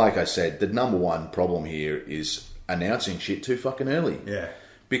 But like I said, the number one problem here is announcing shit too fucking early. Yeah.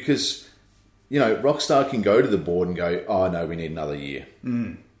 Because, Rockstar can go to the board and go, oh no, we need another year.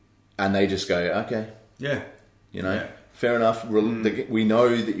 And they just go, okay, Yeah. Yeah. fair enough. We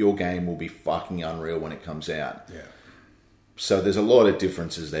know that your game will be fucking unreal when it comes out. Yeah. So there's a lot of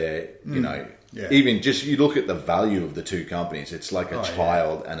differences there, Yeah. Even just you look at the value of the two companies, it's like a Oh,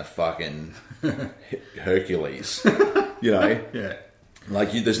 child and a fucking Hercules, Yeah.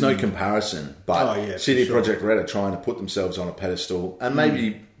 Like there's no comparison. But Oh, yeah, for CD sure. Projekt Red are trying to put themselves on a pedestal, and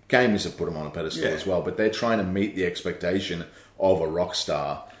maybe gamers have put them on a pedestal Yeah. as well. But they're trying to meet the expectation of a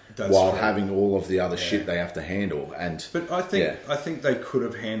Rockstar That's while true. having all of the other shit they have to handle. And But I think they could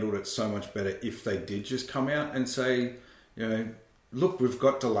have handled it so much better if they did just come out and say, look, we've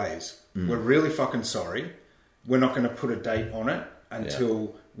got delays. We're really fucking sorry. We're not going to put a date on it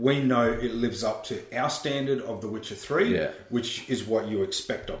until we know it lives up to our standard of The Witcher 3, Yeah. which is what you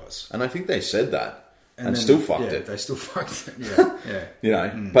expect of us. I think they said that and then- still fucked yeah, it. They still fucked it.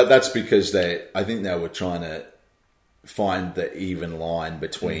 Yeah. But that's because I think they were trying to find the even line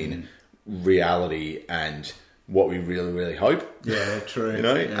between reality and what we really, really hope. Yeah, true.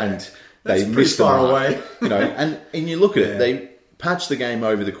 Yeah. Yeah. And That's they pretty missed the far mark. away. And you look at Yeah. it, they patched the game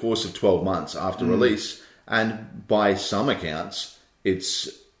over the course of 12 months after release, and by some accounts, it's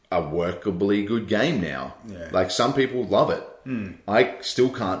a workably good game now. Yeah. Like, some people love it. I still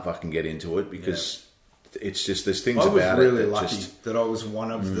can't fucking get into it because it's just, there's things I was about really it that lucky just... that I was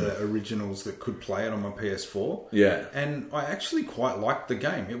one of the originals that could play it on my PS4. Yeah. And I actually quite liked the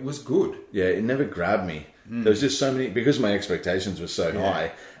game. It was good. Yeah, it never grabbed me. There was just so many, because my expectations were so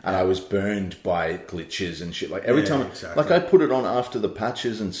high, and I was burned by glitches and shit. Like every Yeah, time, exactly. like I put it on after the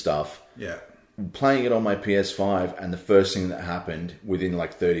patches and stuff, Yeah. playing it on my PS5, and the first thing that happened within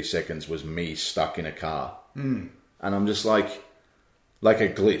like 30 seconds was me stuck in a car. And I'm just like a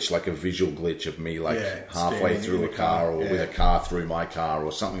glitch, like a visual glitch of me like Yeah, halfway standing through in a the car car, or with yeah. a car through my car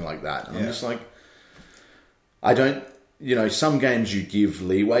or something like that. And I'm Yeah. just like, I don't, some games you give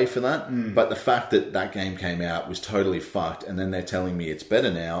leeway for that, but the fact that that game came out was totally fucked, and then they're telling me it's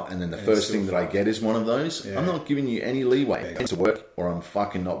better now, and then the first still thing that I get is one of those, Yeah. I'm not giving you any leeway. It's to work, or I'm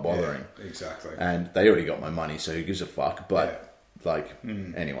fucking not bothering. Yeah, exactly. And they already got my money, so who gives a fuck? But,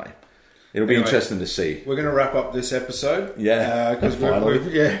 anyway. It'll be Anyway. interesting to see. We're going to wrap up this episode. Yeah, because finally.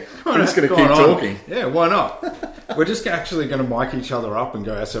 we're just gonna keep talking. Yeah, why not? We're just actually going to mic each other up and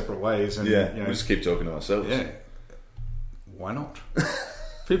go our separate ways. And, We'll just keep talking to ourselves. yeah. Why not?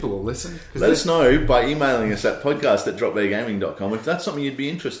 People will listen. Let us know by emailing us at podcast@dropbeargaming.com if that's something you'd be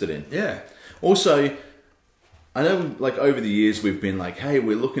interested in. Yeah. Also, I know, like, over the years we've been like, hey,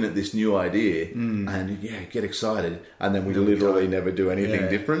 we're looking at this new idea, and get excited, and then we literally never do anything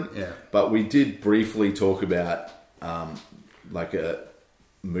different. Yeah. But we did briefly talk about, like, a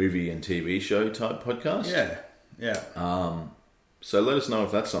movie and TV show type podcast. Yeah. So let us know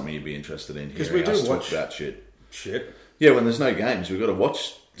if that's something you'd be interested in. Because we do us watch talk about shit. Yeah, when there's no games, we've got to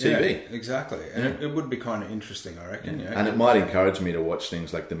watch TV. Yeah, exactly. And it would be kind of interesting, I reckon. Yeah. And it might encourage me to watch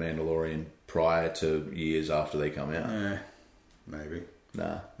things like The Mandalorian prior to years after they come out. Yeah, maybe.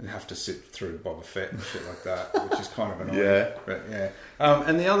 Nah. You have to sit through Boba Fett and shit like that, which is kind of annoying. Yeah. But yeah.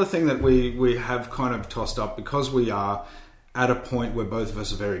 And the other thing that we have kind of tossed up, because we are at a point where both of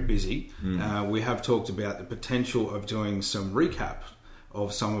us are very busy, we have talked about the potential of doing some recap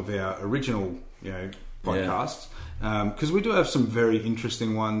of some of our original, podcasts. Because we do have some very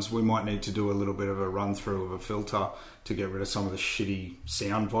interesting ones. We might need to do a little bit of a run through of a filter to get rid of some of the shitty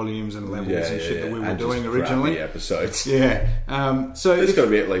sound volumes and levels and shit that we were doing originally. Episodes. Yeah. So there's got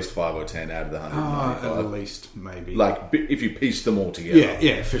to be at least 5 or 10 out of the 195. At least, maybe. Like, if you piece them all together.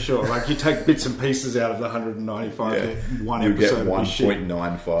 Yeah, for sure. Like, you take bits and pieces out of the 195, one episode you get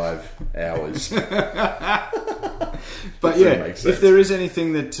 1.95 hours. But if there is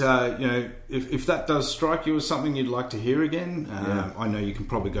anything that, if that does strike you as something you'd like to hear again, I know you can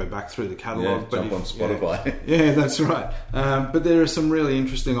probably go back through the catalogue. Jump on Spotify. Yeah, that's right. But there are some really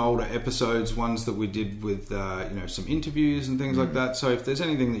interesting older episodes, ones that we did with, some interviews and things like that. So if there's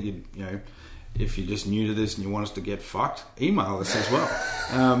anything that if you're just new to this and you want us to get fucked, email us as well.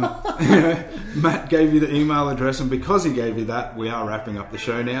 Matt gave you the email address, and because he gave you that, we are wrapping up the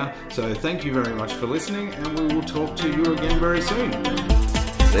show now. So thank you very much for listening, and we will talk to you again very soon.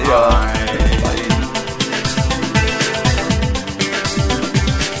 See ya. Bye.